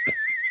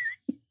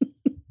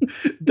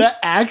 The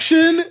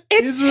action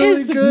is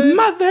really good. His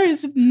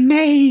mother's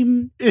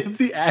name. If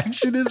the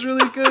action is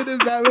really good in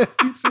Batman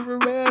v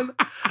Superman,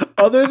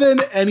 other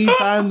than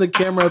anytime the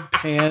camera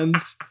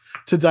pans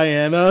to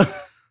Diana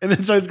and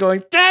it starts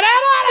going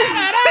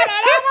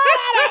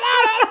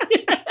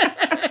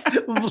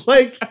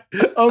like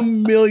a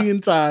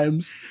million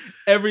times.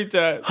 Every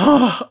time.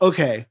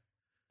 Okay.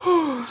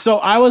 So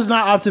I was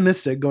not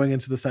optimistic going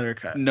into the Snyder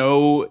Cut.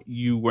 No,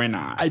 you were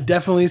not. I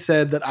definitely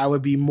said that I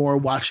would be more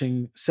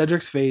watching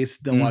Cedric's face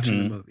than watching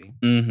the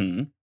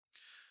movie.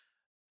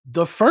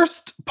 The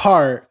first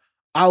part,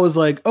 I was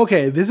like,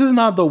 okay, this is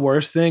not the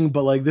worst thing,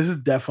 but like this is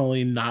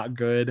definitely not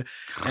good.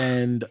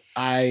 And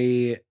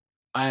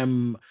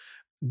I'm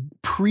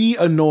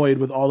pre-annoyed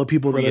with all the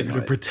people that are going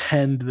to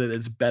pretend that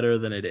it's better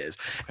than it is.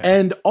 Okay.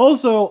 And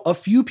also a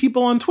few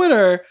people on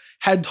Twitter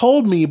had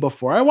told me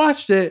before I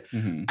watched it,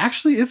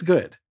 actually it's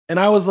good. And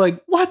I was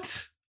like,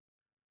 what?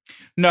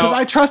 No. Because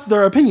I trust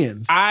their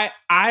opinions.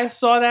 I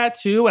saw that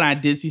too. And I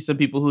did see some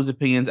people whose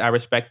opinions I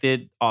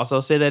respected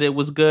also say that it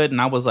was good. And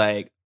I was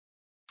like,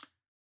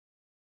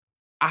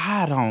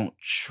 I don't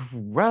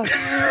trust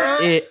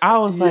it. I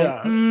was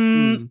like,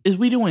 is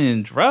we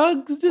doing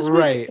drugs this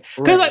week?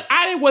 Because like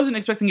I wasn't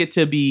expecting it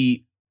to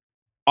be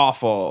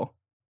awful.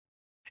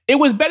 It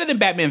was better than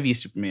Batman v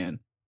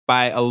Superman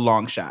by a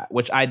long shot,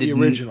 which I didn't.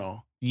 The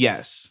original.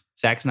 Yes.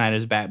 Zack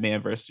Snyder's Batman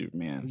versus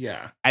Superman.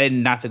 Yeah. I did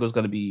not think it was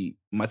going to be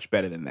much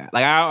better than that.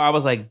 Like I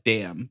was like,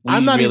 damn.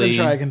 I'm not even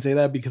sure I can say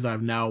that because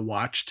I've now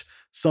watched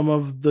some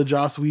of the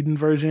Joss Whedon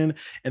version,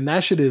 and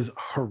that shit is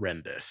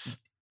horrendous.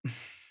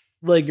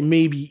 Like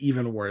maybe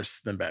even worse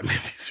than Batman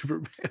v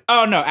Superman.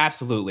 Oh no,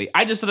 absolutely.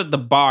 I just thought that the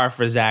bar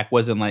for Zack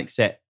wasn't like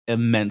set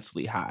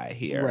immensely high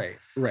here.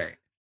 Right.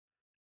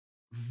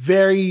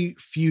 Very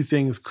few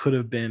things could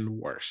have been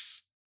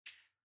worse.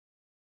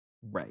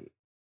 Right.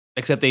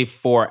 Except a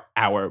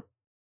 4-hour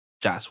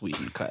Joss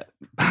Whedon cut,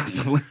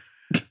 possibly.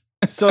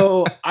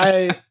 So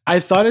I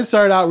thought it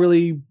started out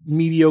really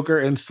mediocre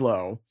and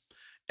slow,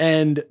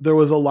 and there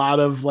was a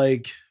lot of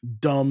like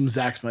dumb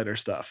Zack Snyder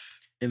stuff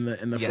in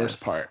the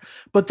first part.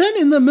 But then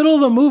in the middle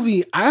of the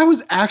movie, I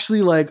was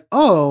actually like,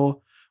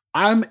 oh,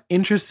 I'm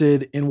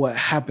interested in what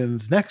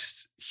happens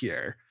next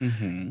here.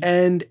 Mm-hmm.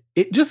 And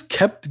it just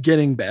kept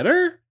getting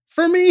better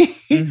for me.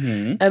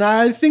 Mm-hmm. And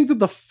I think that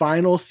the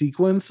final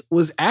sequence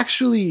was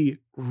actually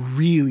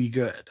really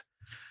good.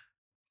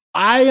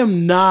 I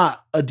am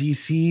not a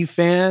DC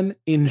fan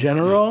in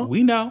general.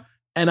 We know.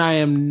 And I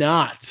am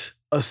not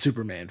a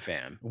Superman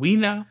fan. We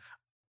know.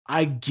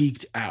 I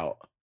geeked out.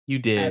 You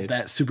did. At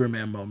that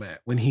Superman moment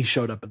when he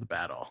showed up at the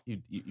battle.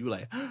 You were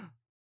like...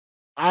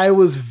 I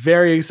was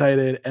very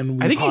excited, and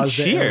we paused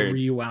it and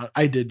rewound.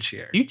 I did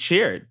cheer. You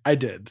cheered. I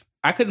did.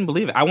 I couldn't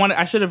believe it.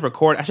 I should have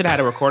had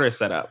a recorder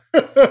set up.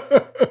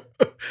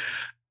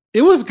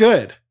 It was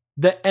good.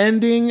 The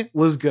ending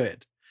was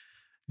good.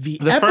 The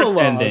epilogue, first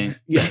ending.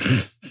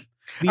 Yes.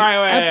 All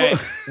right,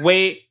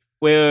 wait.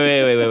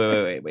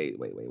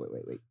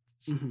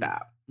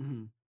 Stop.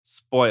 Mm-hmm.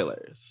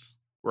 Spoilers.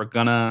 We're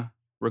gonna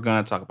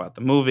talk about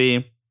the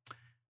movie.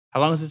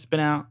 How long has it been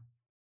out?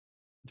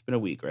 It's been a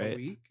week,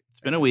 right? It's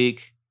been a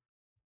week.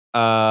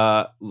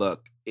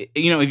 Look,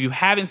 if you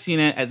haven't seen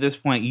it at this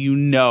point,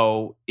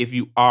 if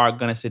you are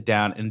gonna sit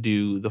down and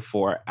do the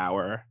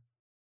 4-hour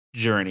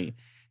journey,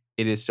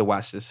 it is to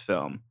watch this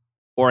film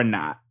or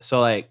not.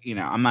 So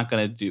I'm not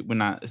gonna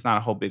it's not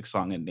a whole big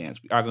song and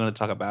dance. We are gonna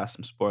talk about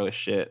some spoiler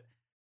shit.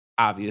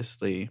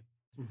 Obviously,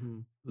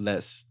 I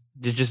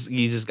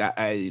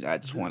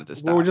just wanted to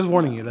stop. Well, we're just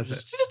warning you. That's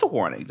it. Just a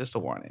warning. Just a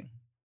warning.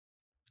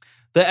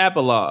 The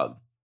epilogue,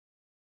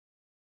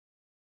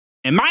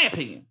 in my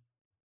opinion,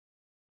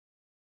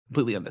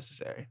 completely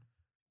unnecessary.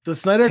 The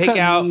Snyder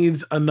Cut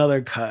needs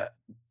another cut.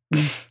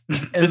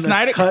 The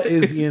Snyder Cut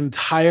is the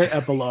entire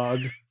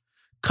epilogue.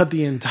 Cut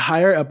the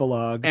entire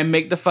epilogue. And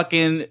make the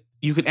fucking...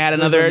 You could add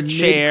another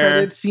chair.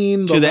 Mid-credit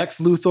scene, the Lex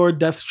Luthor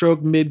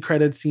Deathstroke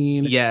mid-credit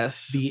scene.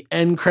 Yes. The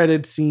end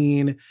credit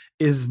scene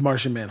is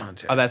Martian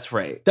Manhunter. Oh, that's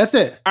right. That's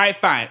it. All right,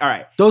 fine. All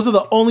right. Those are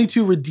the only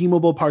two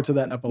redeemable parts of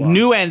that epilogue.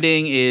 New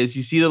ending is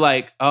you see they're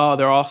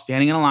all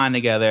standing in a line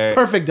together.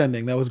 Perfect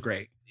ending. That was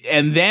great.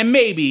 And then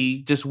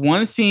maybe just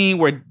one scene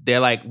where they're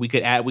like, we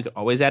could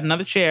always add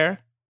another chair.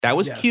 That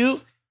was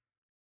cute.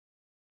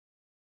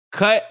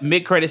 Cut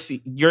mid-credit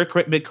scene, your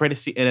mid-credit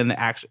scene, and an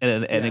action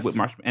and an ending with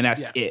Martian, and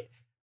that's it.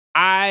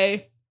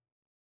 I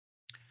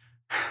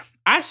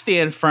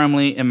stand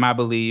firmly in my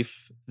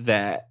belief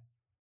that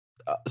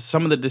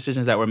some of the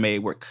decisions that were made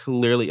were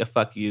clearly a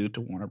fuck you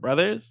to Warner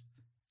Brothers.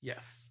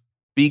 Yes.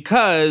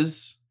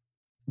 Because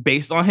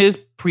based on his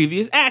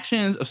previous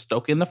actions of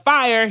stoking the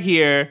fire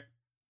here,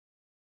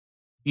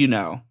 he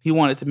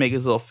wanted to make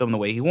his little film the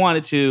way he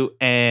wanted to.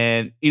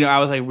 And, I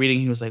was reading,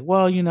 he was like,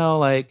 well,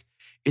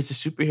 it's a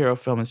superhero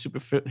film and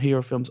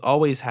superhero films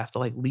always have to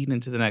lead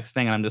into the next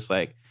thing. And I'm just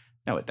like,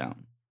 no, it don't.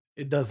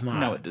 It does not.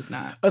 No, it does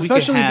not.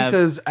 Especially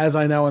because, as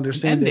I now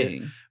understand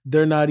it,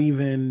 they're not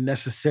even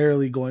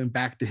necessarily going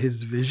back to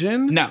his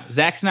vision. No,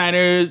 Zack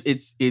Snyder,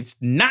 it's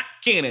not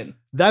canon.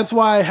 That's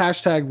why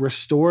hashtag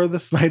restore the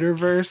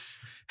Snyderverse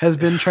has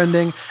been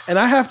trending. And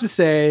I have to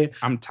say,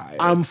 I'm tired.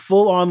 I'm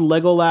full on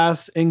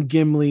Legolas and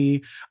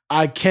Gimli.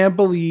 I can't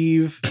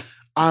believe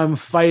I'm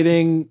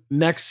fighting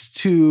next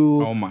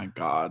to oh my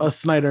God, a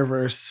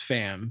Snyderverse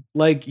fan.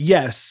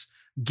 Yes,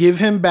 give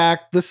him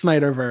back the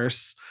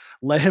Snyderverse.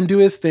 Let him do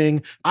his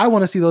thing. I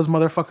want to see those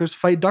motherfuckers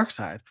fight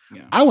Darkseid.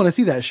 Yeah. I want to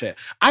see that shit.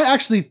 I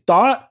actually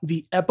thought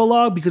the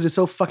epilogue, because it's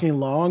so fucking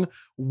long,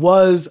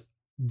 was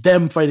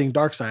them fighting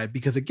Darkseid.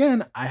 Because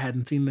again, I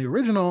hadn't seen the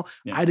original.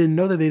 Yeah. I didn't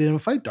know that they didn't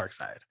fight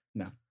Darkseid.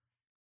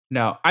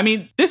 No. I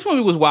mean, this movie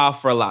was wild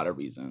for a lot of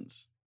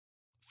reasons.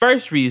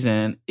 First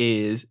reason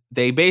is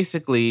they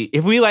basically,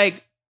 if we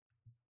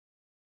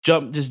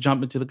jump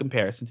into the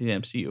comparison to the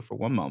MCU for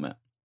one moment,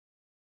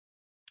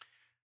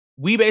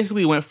 we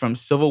basically went from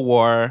Civil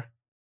War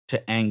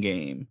to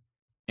Endgame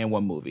in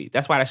one movie.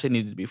 That's why that shit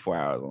needed to be 4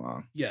 hours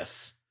long.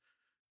 Yes.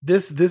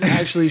 This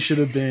actually should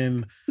have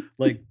been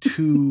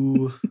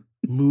 2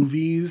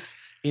 movies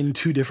in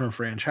 2 different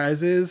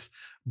franchises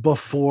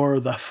before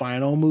the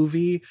final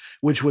movie,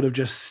 which would have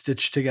just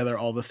stitched together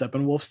all the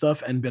Steppenwolf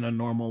stuff and been a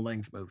normal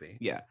length movie.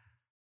 Yeah.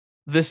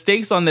 The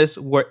stakes on this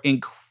were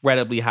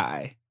incredibly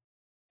high.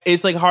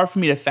 It's hard for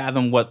me to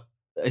fathom what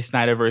a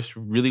Snyderverse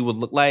really would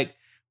look like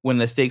when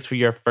the stakes for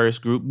your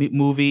first group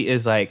movie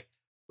is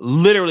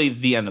literally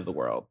the end of the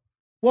world.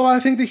 Well,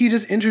 I think that he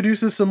just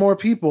introduces some more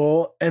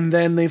people and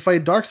then they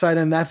fight Darkseid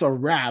and that's a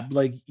wrap.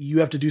 Like, you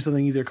have to do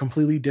something either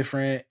completely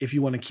different if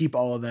you want to keep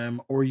all of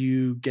them or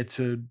you get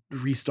to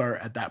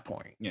restart at that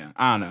point. Yeah,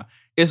 I don't know.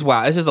 It's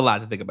wild. It's just a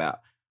lot to think about.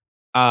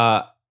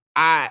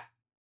 I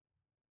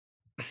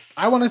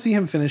want to see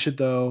him finish it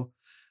though.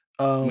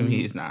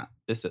 He's not.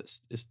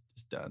 It's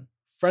done.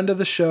 Friend of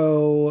the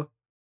show,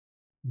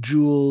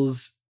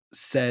 Jules,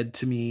 said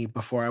to me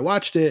before I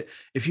watched it,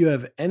 if you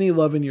have any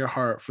love in your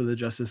heart for the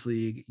Justice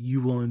League,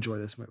 you will enjoy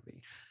this movie.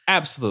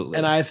 Absolutely.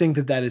 And I think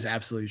that that is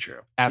absolutely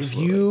true.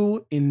 Absolutely. If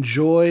you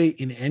enjoy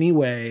in any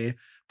way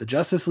the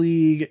Justice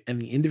League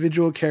and the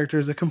individual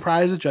characters that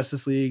comprise the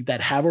Justice League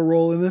that have a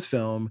role in this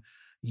film,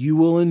 you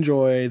will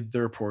enjoy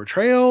their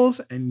portrayals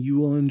and you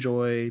will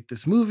enjoy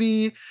this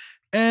movie.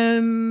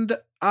 And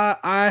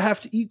I have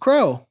to eat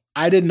crow.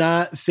 I did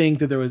not think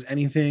that there was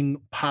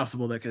anything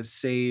possible that could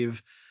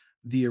save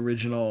the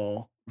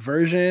original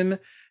version.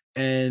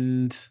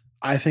 And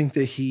I think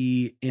that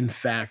he, in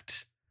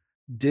fact,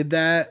 did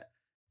that.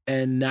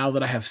 And now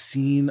that I have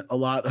seen a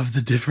lot of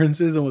the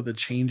differences and what the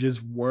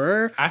changes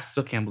were, I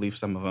still can't believe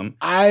some of them.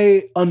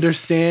 I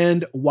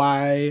understand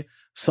why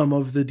some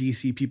of the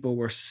DC people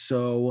were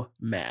so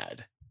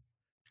mad.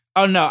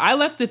 Oh, no. I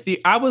left the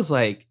theater. I was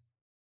like,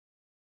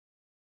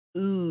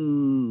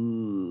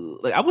 ooh,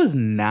 like I was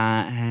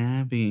not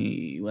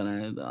happy when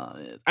I saw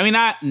it. I mean,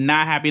 not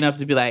happy enough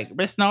to be like,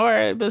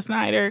 the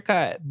Snyder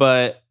cut,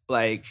 but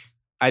like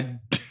I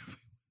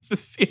the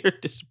theater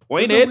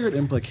disappointed. There's a weird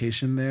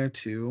implication there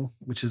too,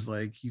 which is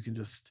like you can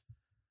just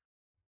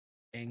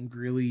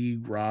angrily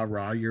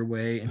rah your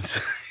way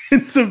into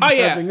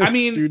having a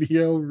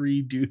studio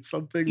redo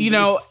something. You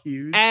know,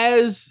 huge.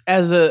 as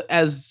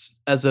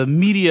a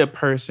media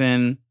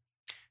person,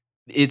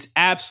 it's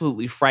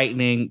absolutely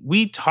frightening.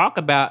 We talk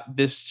about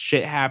this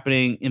shit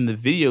happening in the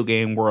video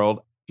game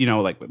world, you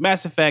know, like with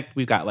Mass Effect,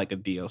 we've got like a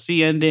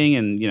DLC ending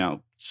and, you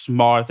know,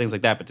 smaller things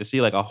like that. But to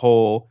see like a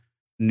whole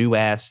new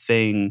ass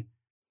thing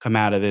come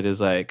out of it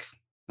is like,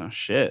 oh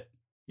shit.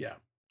 Yeah.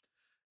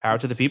 Power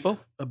to the people.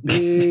 A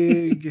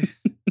big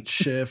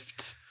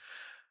shift.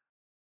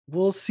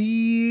 We'll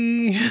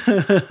see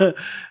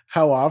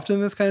how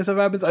often this kind of stuff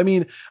happens. I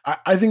mean,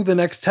 I think the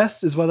next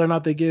test is whether or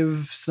not they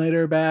give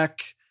Snyder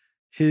back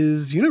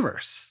his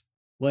universe.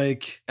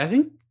 Like, I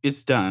think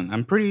it's done.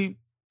 I'm pretty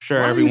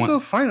sure why everyone. Are you so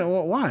fine?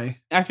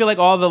 Why? I feel like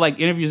all the like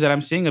interviews that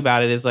I'm seeing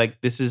about it is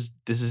like this is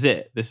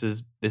it. This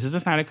is a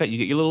Snyder cut. You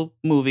get your little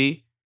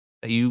movie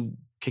that you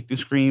kicked and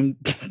screamed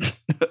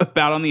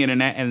about on the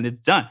internet, and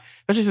it's done.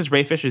 Especially since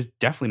Ray Fisher's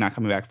definitely not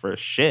coming back for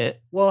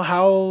shit. Well,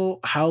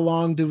 how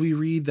long did we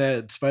read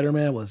that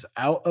Spider-Man was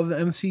out of the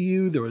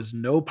MCU? There was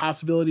no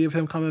possibility of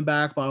him coming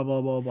back. Blah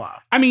blah blah blah.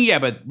 I mean, yeah,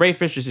 but Ray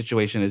Fisher's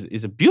situation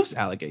is abuse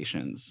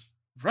allegations.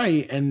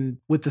 Right. And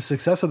with the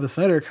success of the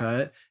Snyder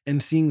Cut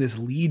and seeing this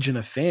legion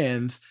of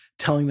fans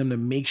telling them to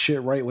make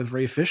shit right with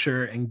Ray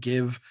Fisher and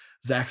give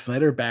Zack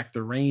Snyder back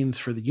the reins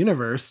for the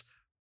universe,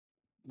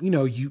 you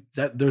know,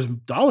 that there's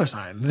dollar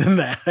signs in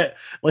that.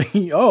 Like,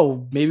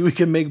 oh, maybe we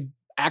can make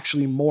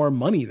actually more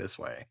money this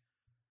way.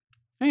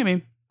 I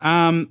mean,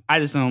 I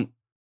just don't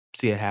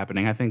see it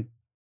happening. I think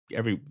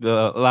a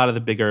lot of the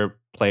bigger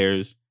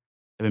players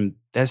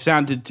have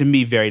sounded to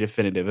me very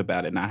definitive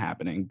about it not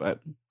happening,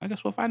 but I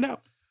guess we'll find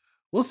out.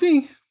 We'll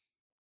see.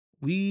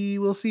 We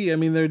will see. I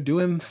mean, they're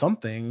doing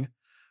something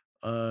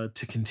to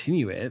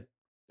continue it.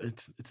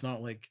 It's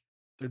not like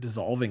they're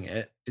dissolving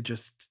it. It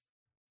just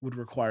would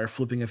require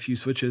flipping a few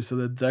switches so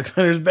that Zack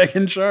Snyder's back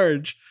in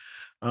charge.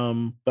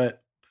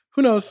 But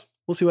who knows?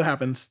 We'll see what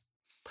happens.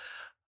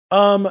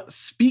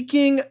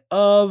 Speaking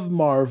of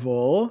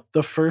Marvel,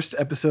 the first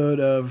episode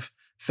of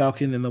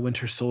Falcon and the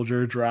Winter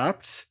Soldier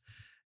dropped.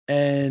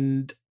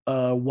 And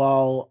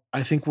while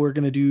I think we're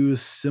going to do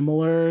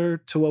similar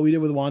to what we did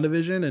with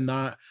WandaVision and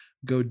not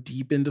go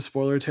deep into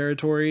spoiler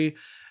territory,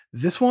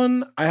 this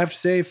one, I have to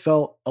say,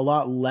 felt a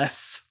lot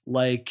less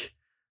like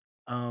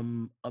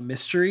a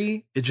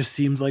mystery. It just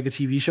seems like a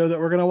TV show that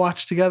we're going to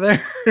watch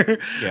together.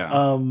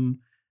 Yeah.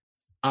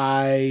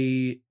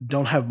 I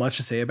don't have much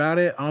to say about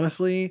it,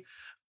 honestly,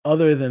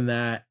 other than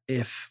that,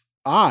 if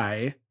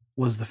I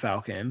was the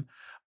Falcon,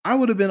 I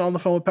would have been on the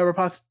phone with Pepper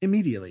Potts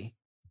immediately.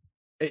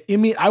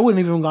 I wouldn't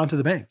even have gone to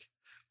the bank.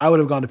 I would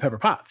have gone to Pepper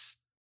Potts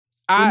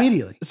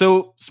immediately.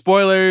 So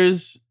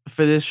spoilers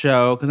for this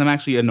show, because I'm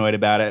actually annoyed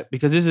about it,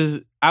 because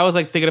I was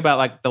like thinking about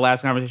like the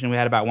last conversation we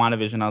had about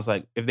WandaVision. I was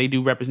like, if they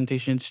do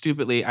representation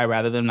stupidly, I'd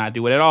rather them not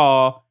do it at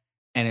all.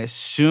 And as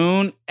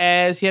soon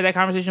as he had that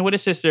conversation with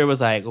his sister, it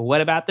was like,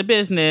 what about the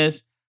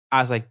business?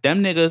 I was like,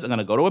 them niggas are going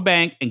to go to a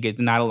bank and get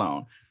denied a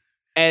loan.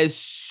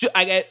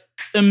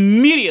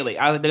 Immediately,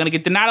 I was like, they're going to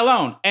get denied a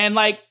loan. And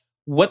like,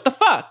 what the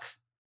fuck?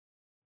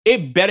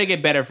 It better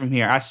get better from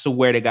here. I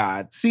swear to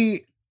God.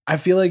 See, I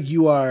feel like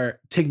you are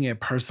taking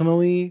it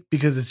personally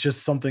because it's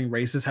just something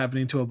racist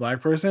happening to a black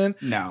person.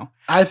 No.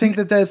 I think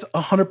that that's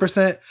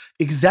 100%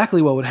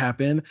 exactly what would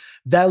happen.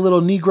 That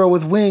little Negro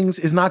with wings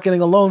is not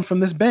getting a loan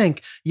from this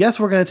bank. Yes,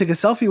 we're going to take a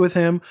selfie with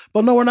him,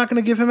 but no, we're not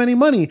going to give him any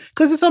money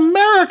because it's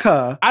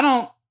America.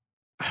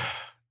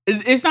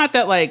 it's not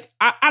that like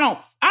I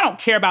don't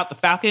care about the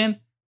Falcon.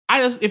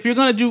 If you're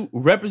gonna do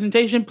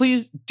representation,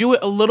 please do it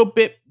a little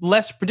bit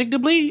less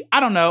predictably. I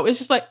don't know. It's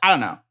just like I don't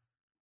know.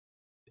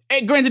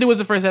 Granted, it was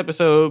the first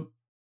episode,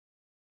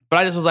 but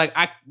I just was like,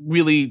 I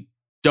really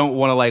don't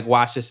want to like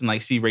watch this and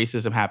like see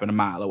racism happen a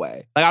mile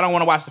away. Like I don't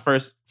want to watch the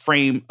first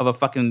frame of a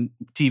fucking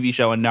TV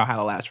show and know how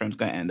the last frame's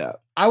gonna end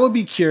up. I would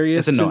be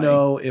curious to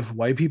know if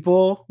white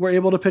people were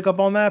able to pick up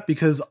on that,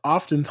 because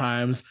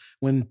oftentimes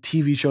when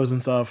TV shows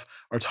and stuff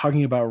are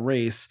talking about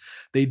race,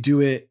 they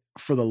do it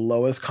for the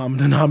lowest common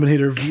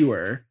denominator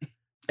viewer.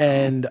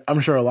 And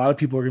I'm sure a lot of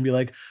people are gonna be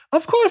like,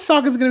 of course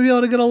Falcon's gonna be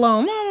able to get a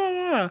loan.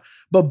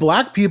 But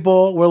black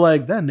people were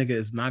like, that nigga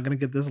is not gonna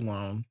get this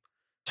loan.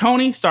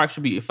 Tony Stark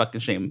should be fucking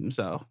ashamed of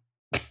himself.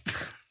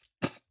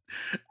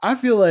 I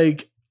feel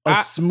like a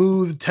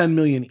smooth 10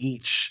 million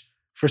each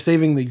for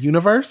saving the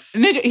universe.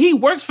 Nigga, he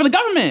works for the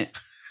government.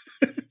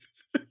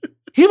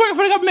 He working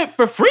for the government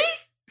for free?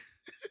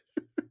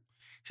 He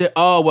said,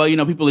 oh, well,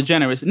 people are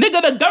generous.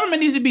 Nigga, the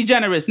government needs to be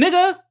generous,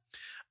 nigga.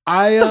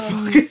 The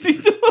fuck is he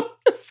doing?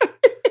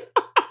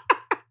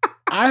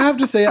 I have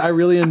to say I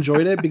really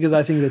enjoyed it because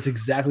I think that's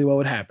exactly what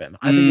would happen.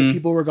 I think if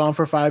people were gone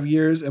for 5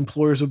 years,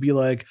 employers would be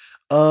like,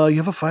 you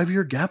have a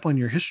 5-year gap on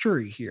your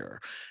history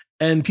here.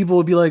 And people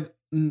would be like,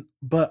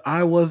 but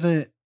I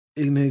wasn't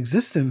in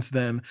existence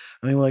then.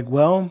 And they were like,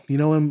 well,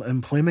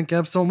 employment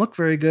gaps don't look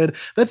very good.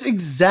 That's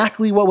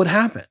exactly what would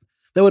happen.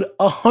 That would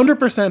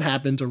 100%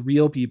 happen to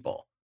real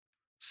people.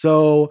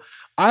 So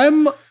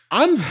I'm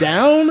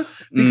down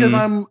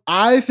because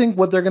I think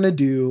what they're going to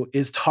do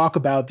is talk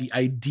about the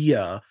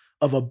idea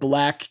of a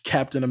black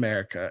Captain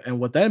America and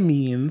what that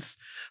means.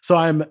 So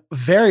I'm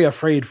very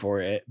afraid for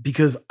it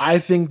because I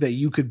think that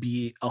you could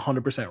be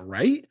 100%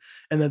 right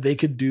and that they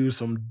could do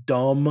some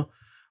dumb,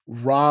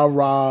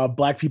 rah,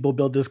 black people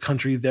built this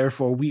country,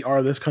 therefore we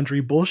are this country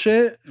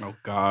bullshit. Oh,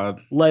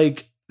 God.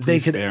 Like, they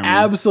could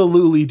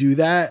absolutely do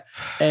that.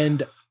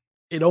 And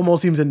it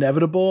almost seems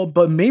inevitable,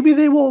 but maybe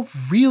they will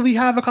really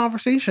have a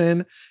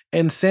conversation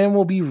and Sam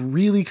will be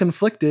really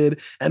conflicted.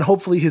 And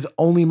hopefully his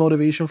only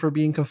motivation for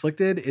being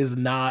conflicted is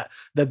not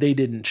that they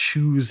didn't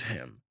choose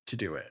him to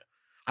do it.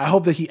 I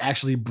hope that he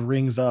actually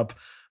brings up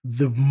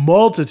the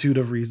multitude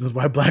of reasons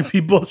why black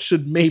people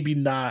should maybe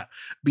not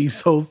be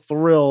so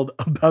thrilled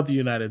about the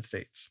United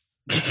States.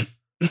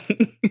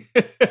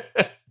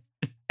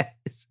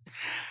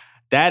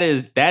 That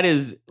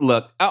is,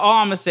 look, all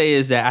I'm going to say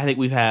is that I think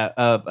we've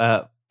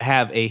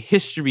have a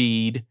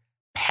historied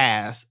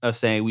past of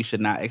saying we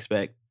should not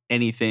expect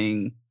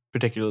anything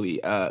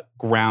particularly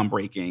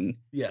groundbreaking.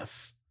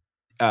 Yes.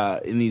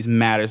 In these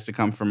matters to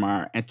come from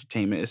our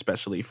entertainment,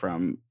 especially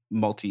from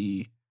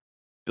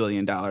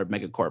multi-billion-dollar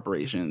mega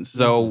corporations.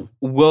 So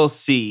we'll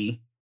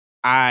see.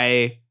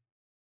 I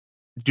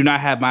do not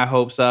have my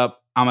hopes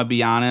up. I'm going to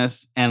be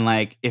honest. And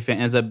like, if it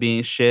ends up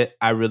being shit,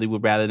 I really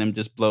would rather them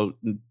just blow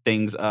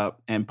things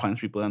up and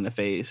punch people in the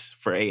face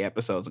for 8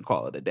 episodes and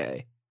call it a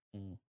day.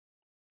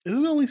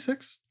 Isn't it only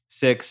 6?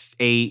 6,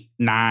 8,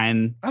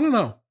 9. I don't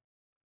know.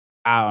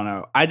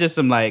 I just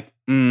am like,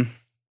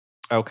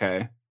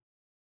 okay.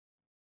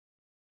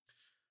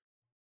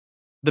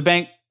 The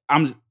bank,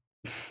 I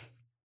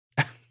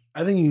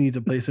think you need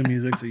to play some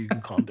music so you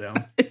can calm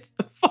down. It's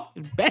the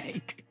fucking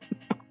bank.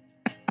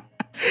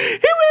 He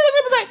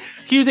really was like,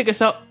 can you take us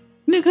out?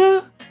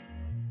 Nigga,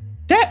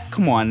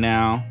 come on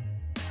now.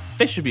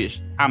 They should be,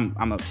 I'm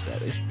upset.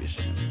 They should be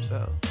ashamed of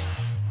themselves.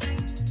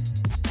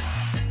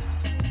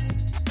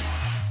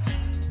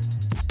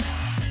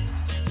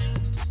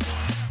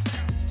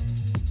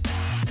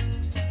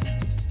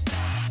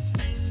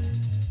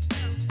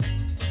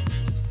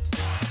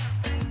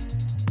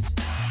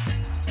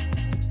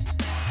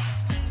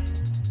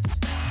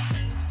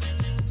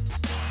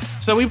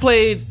 So we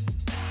played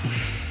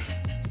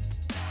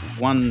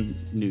one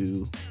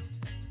new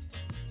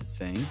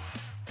thing.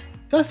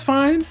 That's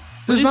fine.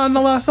 There's not a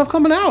lot of stuff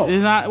coming out.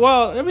 There's not.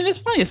 Well, I mean,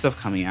 there's plenty of stuff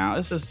coming out.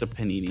 It's just a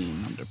panini,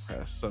 and I'm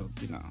depressed. So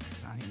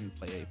I didn't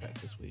play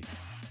Apex this week.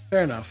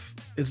 Fair enough.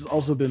 It's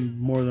also been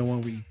more than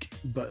 1 week,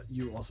 but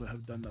you also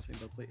have done nothing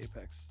but play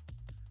Apex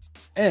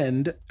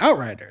and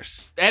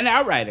Outriders.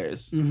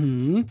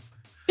 Mm-hmm.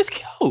 It's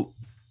cute.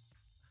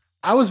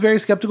 I was very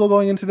skeptical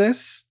going into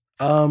this.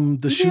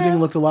 The shooting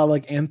looked a lot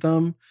like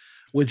Anthem,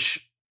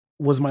 which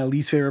was my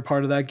least favorite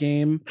part of that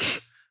game.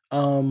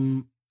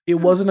 It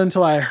wasn't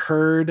until I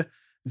heard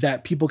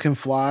that People Can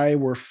Fly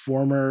were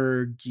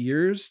former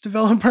Gears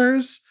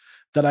developers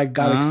that I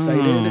got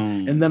excited.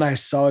 And then I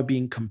saw it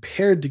being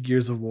compared to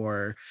Gears of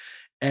War.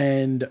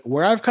 And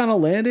where I've kind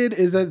of landed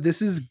is that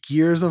this is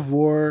Gears of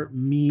War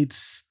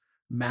meets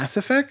Mass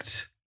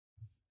Effect,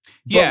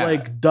 but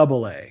like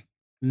AA,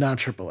 not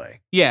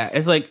AAA. Yeah,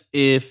 it's like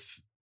if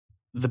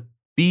the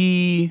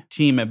B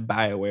team at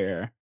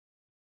BioWare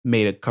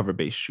made a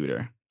cover-based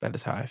shooter. That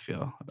is how I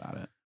feel about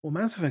it. Well,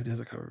 Mass Effect is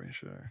a cover-based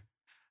shooter.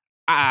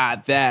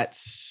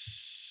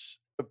 That's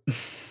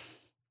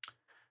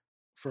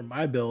for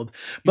my build.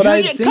 But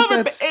I think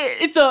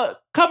it's a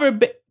cover.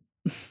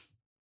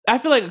 I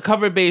feel like a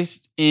cover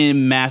based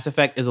in Mass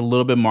Effect is a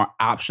little bit more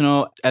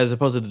optional as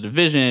opposed to the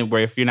Division,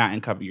 where if you're not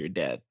in cover, you're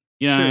dead.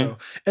 You know what I mean?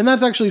 And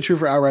that's actually true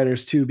for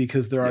Outriders too,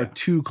 because there are Yeah.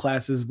 2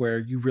 classes where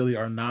you really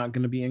are not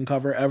going to be in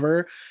cover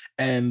ever.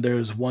 And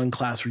there's one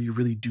class where you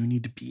really do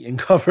need to be in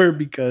cover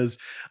because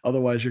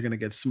otherwise you're going to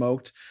get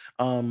smoked.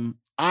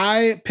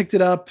 I picked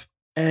it up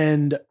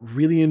and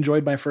really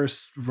enjoyed my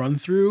first run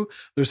through.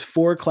 There's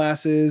 4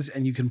 classes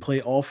and you can play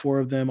all 4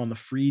 of them on the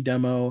free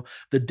demo.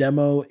 The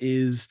demo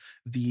is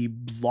the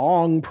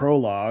long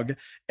prologue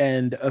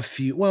and a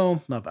few,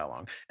 well, not that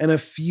long, and a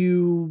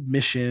few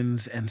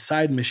missions and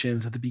side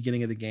missions at the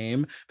beginning of the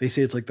game. They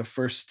say it's like the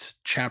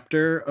first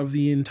chapter of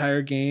the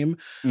entire game.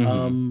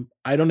 Mhm.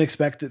 I don't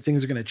expect that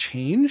things are going to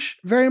change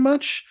very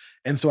much.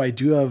 And so I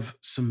do have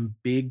some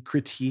big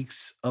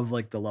critiques of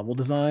like the level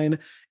design.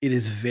 It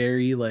is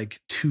very like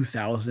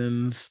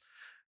 2000s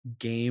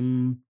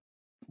game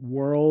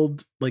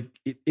world. Like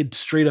it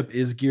straight up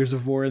is Gears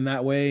of War in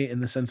that way, in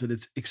the sense that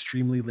it's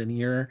extremely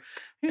linear.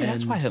 Yeah,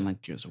 that's why I and didn't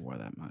like Gears of War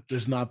that much.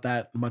 There's not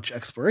that much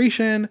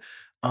exploration.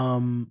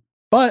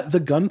 But the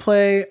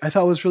gunplay I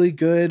thought was really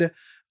good.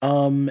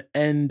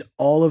 And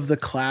all of the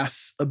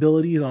class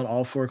abilities on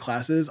all 4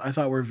 classes I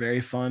thought were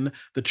very fun.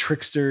 The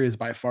Trickster is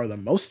by far the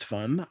most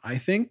fun, I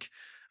think.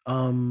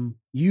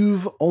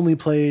 You've only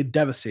played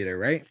Devastator,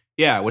 right?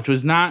 Yeah, which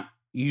was not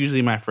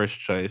usually my first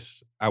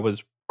choice. I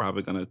was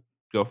probably gonna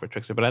go for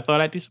Trickster, but I thought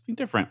I'd do something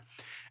different.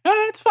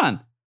 It's fun.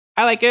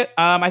 I like it.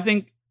 I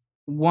think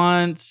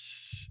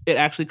once it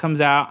actually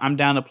comes out, I'm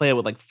down to play it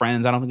with like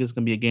friends. I don't think it's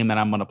gonna be a game that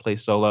I'm gonna play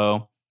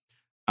solo.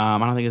 I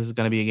don't think this is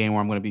gonna be a game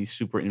where I'm gonna be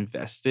super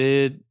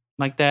invested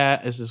like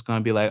that. It's just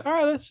gonna be like, all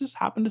right, let's just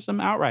hop into some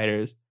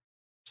Outriders,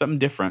 something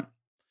different.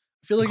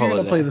 I feel like Call you're it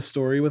gonna a play day. the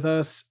story with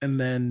us and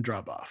then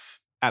drop off.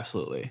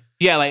 Absolutely.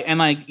 Yeah,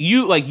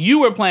 you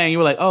were playing, you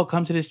were like, oh,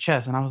 come to this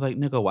chest. And I was like,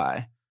 nigga,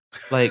 why?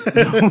 Like,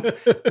 no,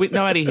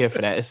 nobody here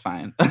for that. It's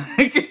fine.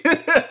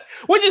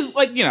 Which is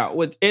like,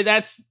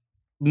 that's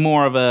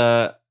more of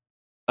a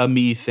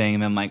me thing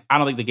than like, I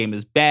don't think the game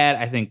is bad.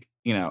 I think,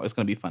 it's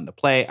going to be fun to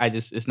play.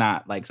 It's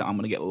not like something I'm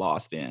going to get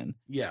lost in.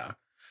 Yeah.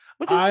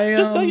 Which is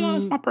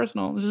it's my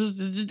personal,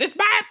 it's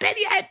my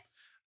opinion.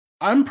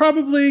 I'm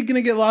probably going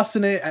to get lost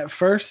in it at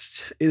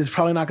first. It is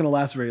probably not going to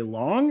last very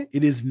long.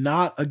 It is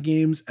not a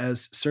games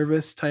as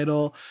service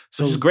title.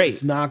 So Which is great.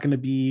 It's not going to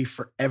be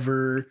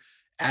forever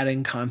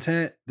adding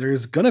content.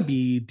 There's going to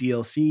be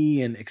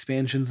DLC and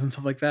expansions and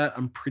stuff like that.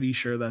 I'm pretty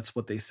sure that's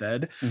what they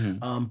said.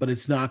 Mm-hmm. But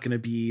it's not going to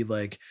be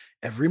like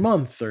every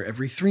month or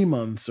every 3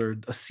 months or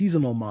a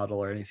seasonal model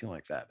or anything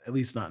like that. At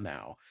least not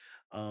now.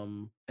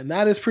 And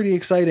that is pretty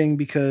exciting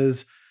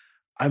because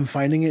I'm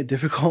finding it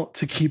difficult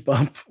to keep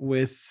up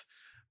with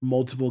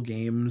multiple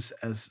games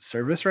as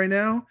service right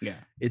now. Yeah.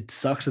 It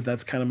sucks that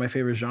that's kind of my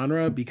favorite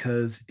genre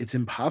because it's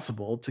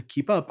impossible to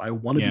keep up. I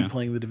want to be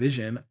playing The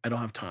Division. I don't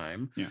have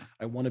time. Yeah.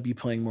 I want to be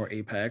playing more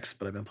Apex,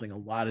 but I've been playing a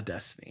lot of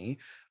Destiny.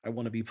 I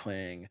want to be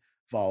playing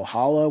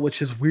Valhalla, which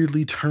has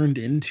weirdly turned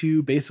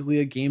into basically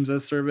a games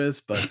as service,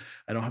 but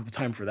I don't have the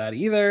time for that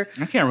either.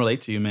 I can't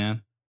relate to you,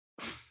 man.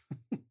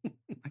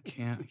 I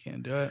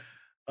can't do it.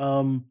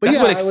 But that's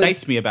yeah, what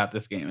excites me about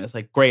this game. It's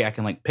like, great, I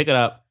can like pick it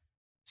up,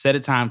 set a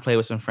time, play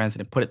with some friends, and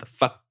then put it the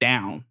fuck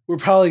down. We're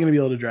probably going to be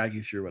able to drag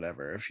you through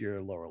whatever if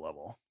you're lower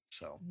level.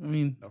 So, I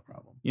mean, no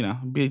problem.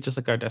 Be just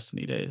like our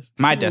Destiny days.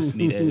 My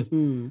Destiny days.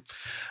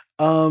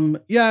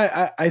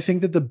 I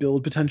think that the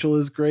build potential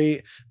is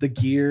great. The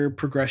gear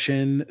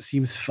progression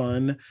seems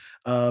fun.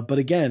 But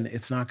again,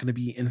 it's not going to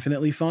be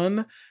infinitely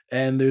fun,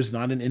 and there's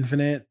not an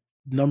infinite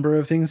number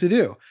of things to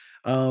do.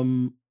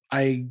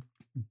 I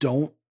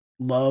don't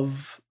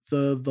love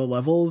the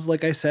levels,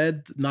 like I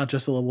said, not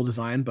just the level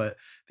design, but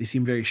they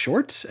seem very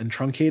short and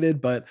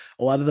truncated, but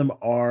a lot of them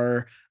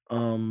are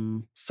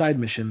side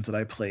missions that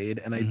I played,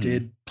 and I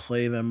did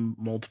play them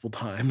multiple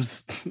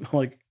times,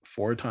 like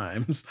 4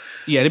 times.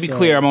 Yeah, to be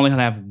clear, I'm only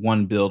gonna have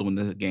 1 build when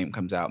the game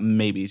comes out,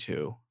 maybe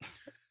 2.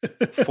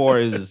 4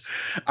 is.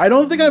 I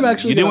don't think I'm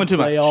actually doing going to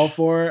too play much. all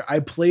 4. I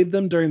played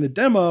them during the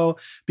demo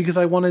because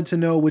I wanted to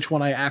know which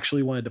one I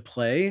actually wanted to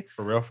play.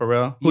 For real.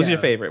 Who's Yeah. your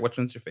favorite? Which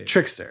one's your favorite?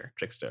 Trickster.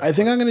 Trickster. I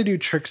think I'm going to do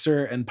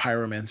Trickster and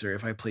Pyromancer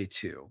if I play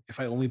 2. If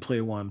I only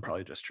play 1,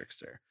 probably just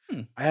Trickster.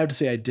 I have to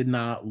say I did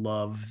not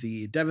love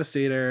the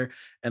Devastator,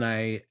 and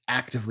I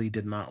actively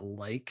did not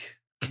like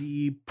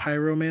the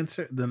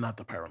Pyromancer. Not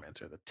the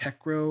Pyromancer, the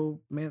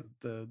Techroman,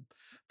 the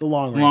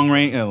long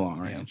range. Long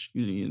range.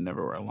 You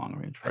never were a long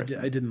range person.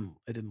 I didn't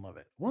love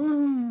it.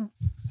 Well,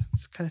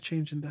 it's kind of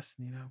changed in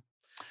Destiny now.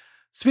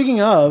 Speaking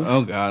of,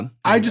 oh god,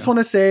 I just want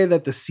to say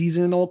that the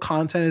seasonal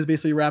content is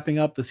basically wrapping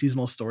up the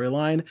seasonal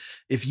storyline.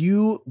 If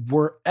you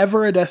were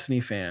ever a Destiny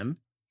fan,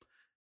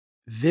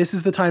 this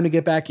is the time to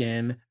get back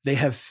in. They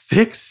have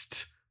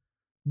fixed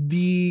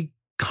the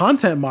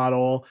content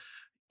model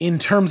in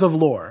terms of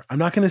lore. I'm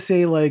not going to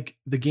say like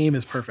the game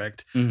is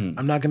perfect.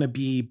 I'm not going to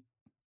be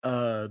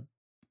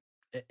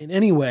in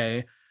any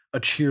way a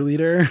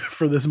cheerleader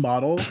for this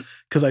model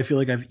because I feel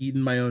like I've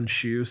eaten my own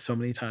shoe so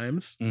many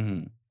times.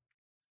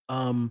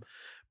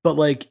 But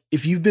like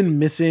if you've been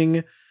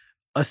missing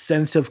a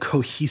sense of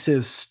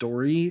cohesive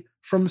story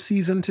from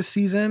season to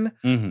season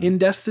Mhm. in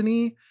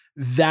Destiny,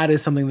 that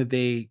is something that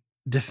they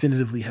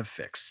definitively have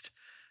fixed.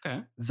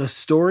 Okay. The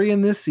story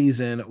in this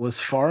season was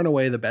far and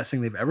away the best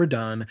thing they've ever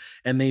done,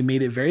 and they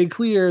made it very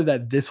clear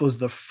that this was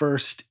the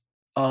first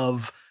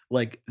of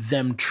like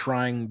them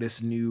trying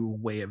this new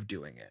way of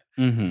doing it.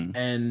 Mhm.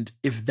 And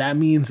if that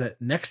means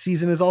that next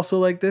season is also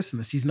like this and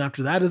the season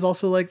after that is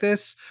also like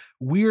this,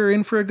 we're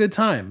in for a good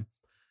time.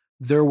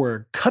 There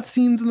were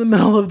cutscenes in the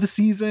middle of the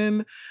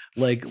season,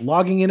 like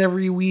logging in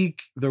every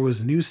week. There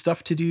was new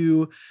stuff to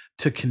do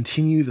to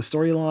continue the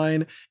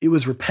storyline. It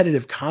was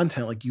repetitive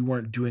content, like you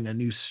weren't doing a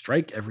new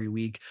strike every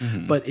week,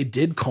 Mhm. but it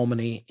did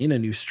culminate in a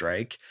new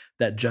strike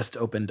that just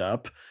opened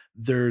up.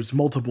 There's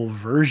multiple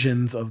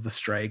versions of the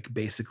strike,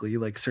 basically,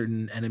 like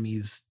certain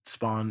enemies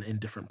spawn in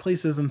different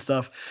places and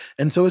stuff.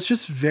 And so it's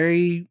just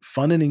very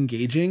fun and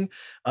engaging.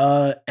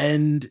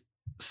 And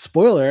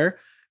spoiler,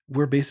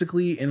 we're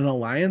basically in an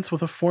alliance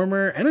with a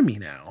former enemy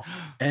now.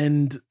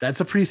 And that's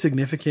a pretty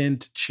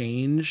significant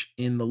change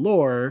in the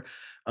lore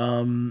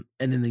and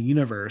in the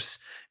universe.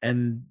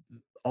 And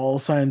all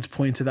signs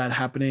point to that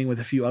happening with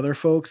a few other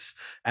folks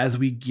as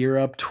we gear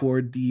up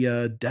toward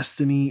the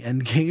Destiny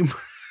endgame,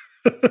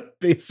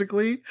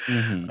 basically.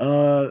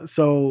 Mhm.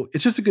 So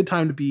it's just a good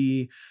time to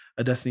be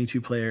a Destiny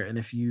 2 player. And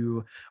if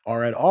you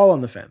are at all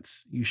on the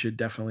fence, you should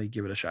definitely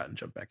give it a shot and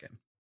jump back in.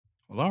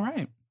 Well, all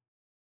right.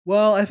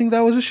 Well, I think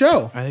that was a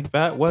show. I think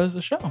that was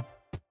a show.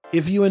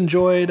 If you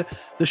enjoyed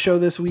the show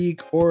this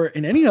week or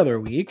in any other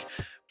week,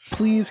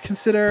 please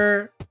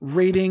consider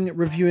rating,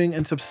 reviewing,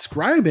 and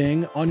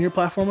subscribing on your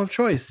platform of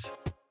choice.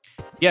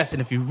 Yes,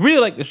 and if you really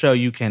like the show,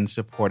 you can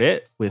support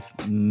it with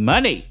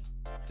money,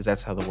 because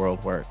that's how the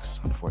world works,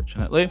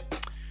 unfortunately.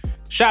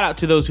 Shout out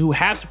to those who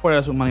have supported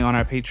us with money on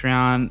our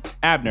Patreon: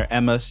 Abner,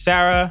 Emma,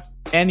 Sarah,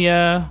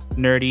 Enya,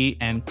 Nerdy,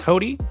 and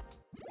Cody.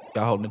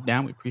 Y'all holding it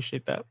down. We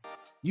appreciate that.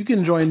 You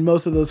can join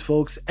most of those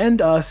folks and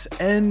us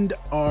and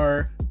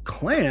our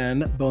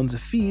clan, Bones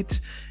of Feet,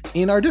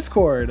 in our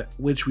Discord,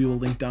 which we will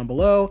link down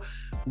below.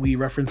 We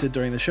reference it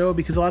during the show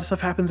because a lot of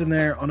stuff happens in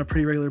there on a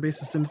pretty regular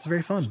basis, and it's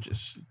very fun.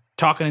 Just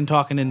talking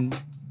in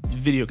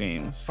video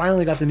games.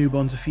 Finally got the new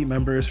Bones of Feet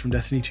members from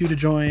Destiny 2 to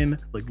join,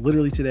 like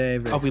literally today.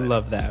 Very Oh, we excited.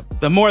 love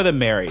that. The more the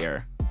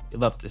merrier. We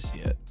love to see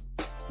it.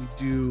 We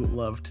do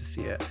love to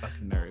see it.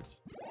 Fucking nerds.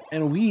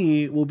 And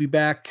we will be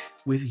back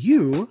with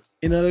you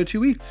in another 2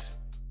 weeks.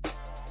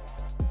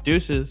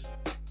 Deuces.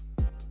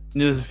 It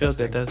doesn't feel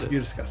good, Disgusting. does it?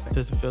 You're disgusting.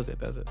 Doesn't feel good,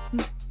 does it?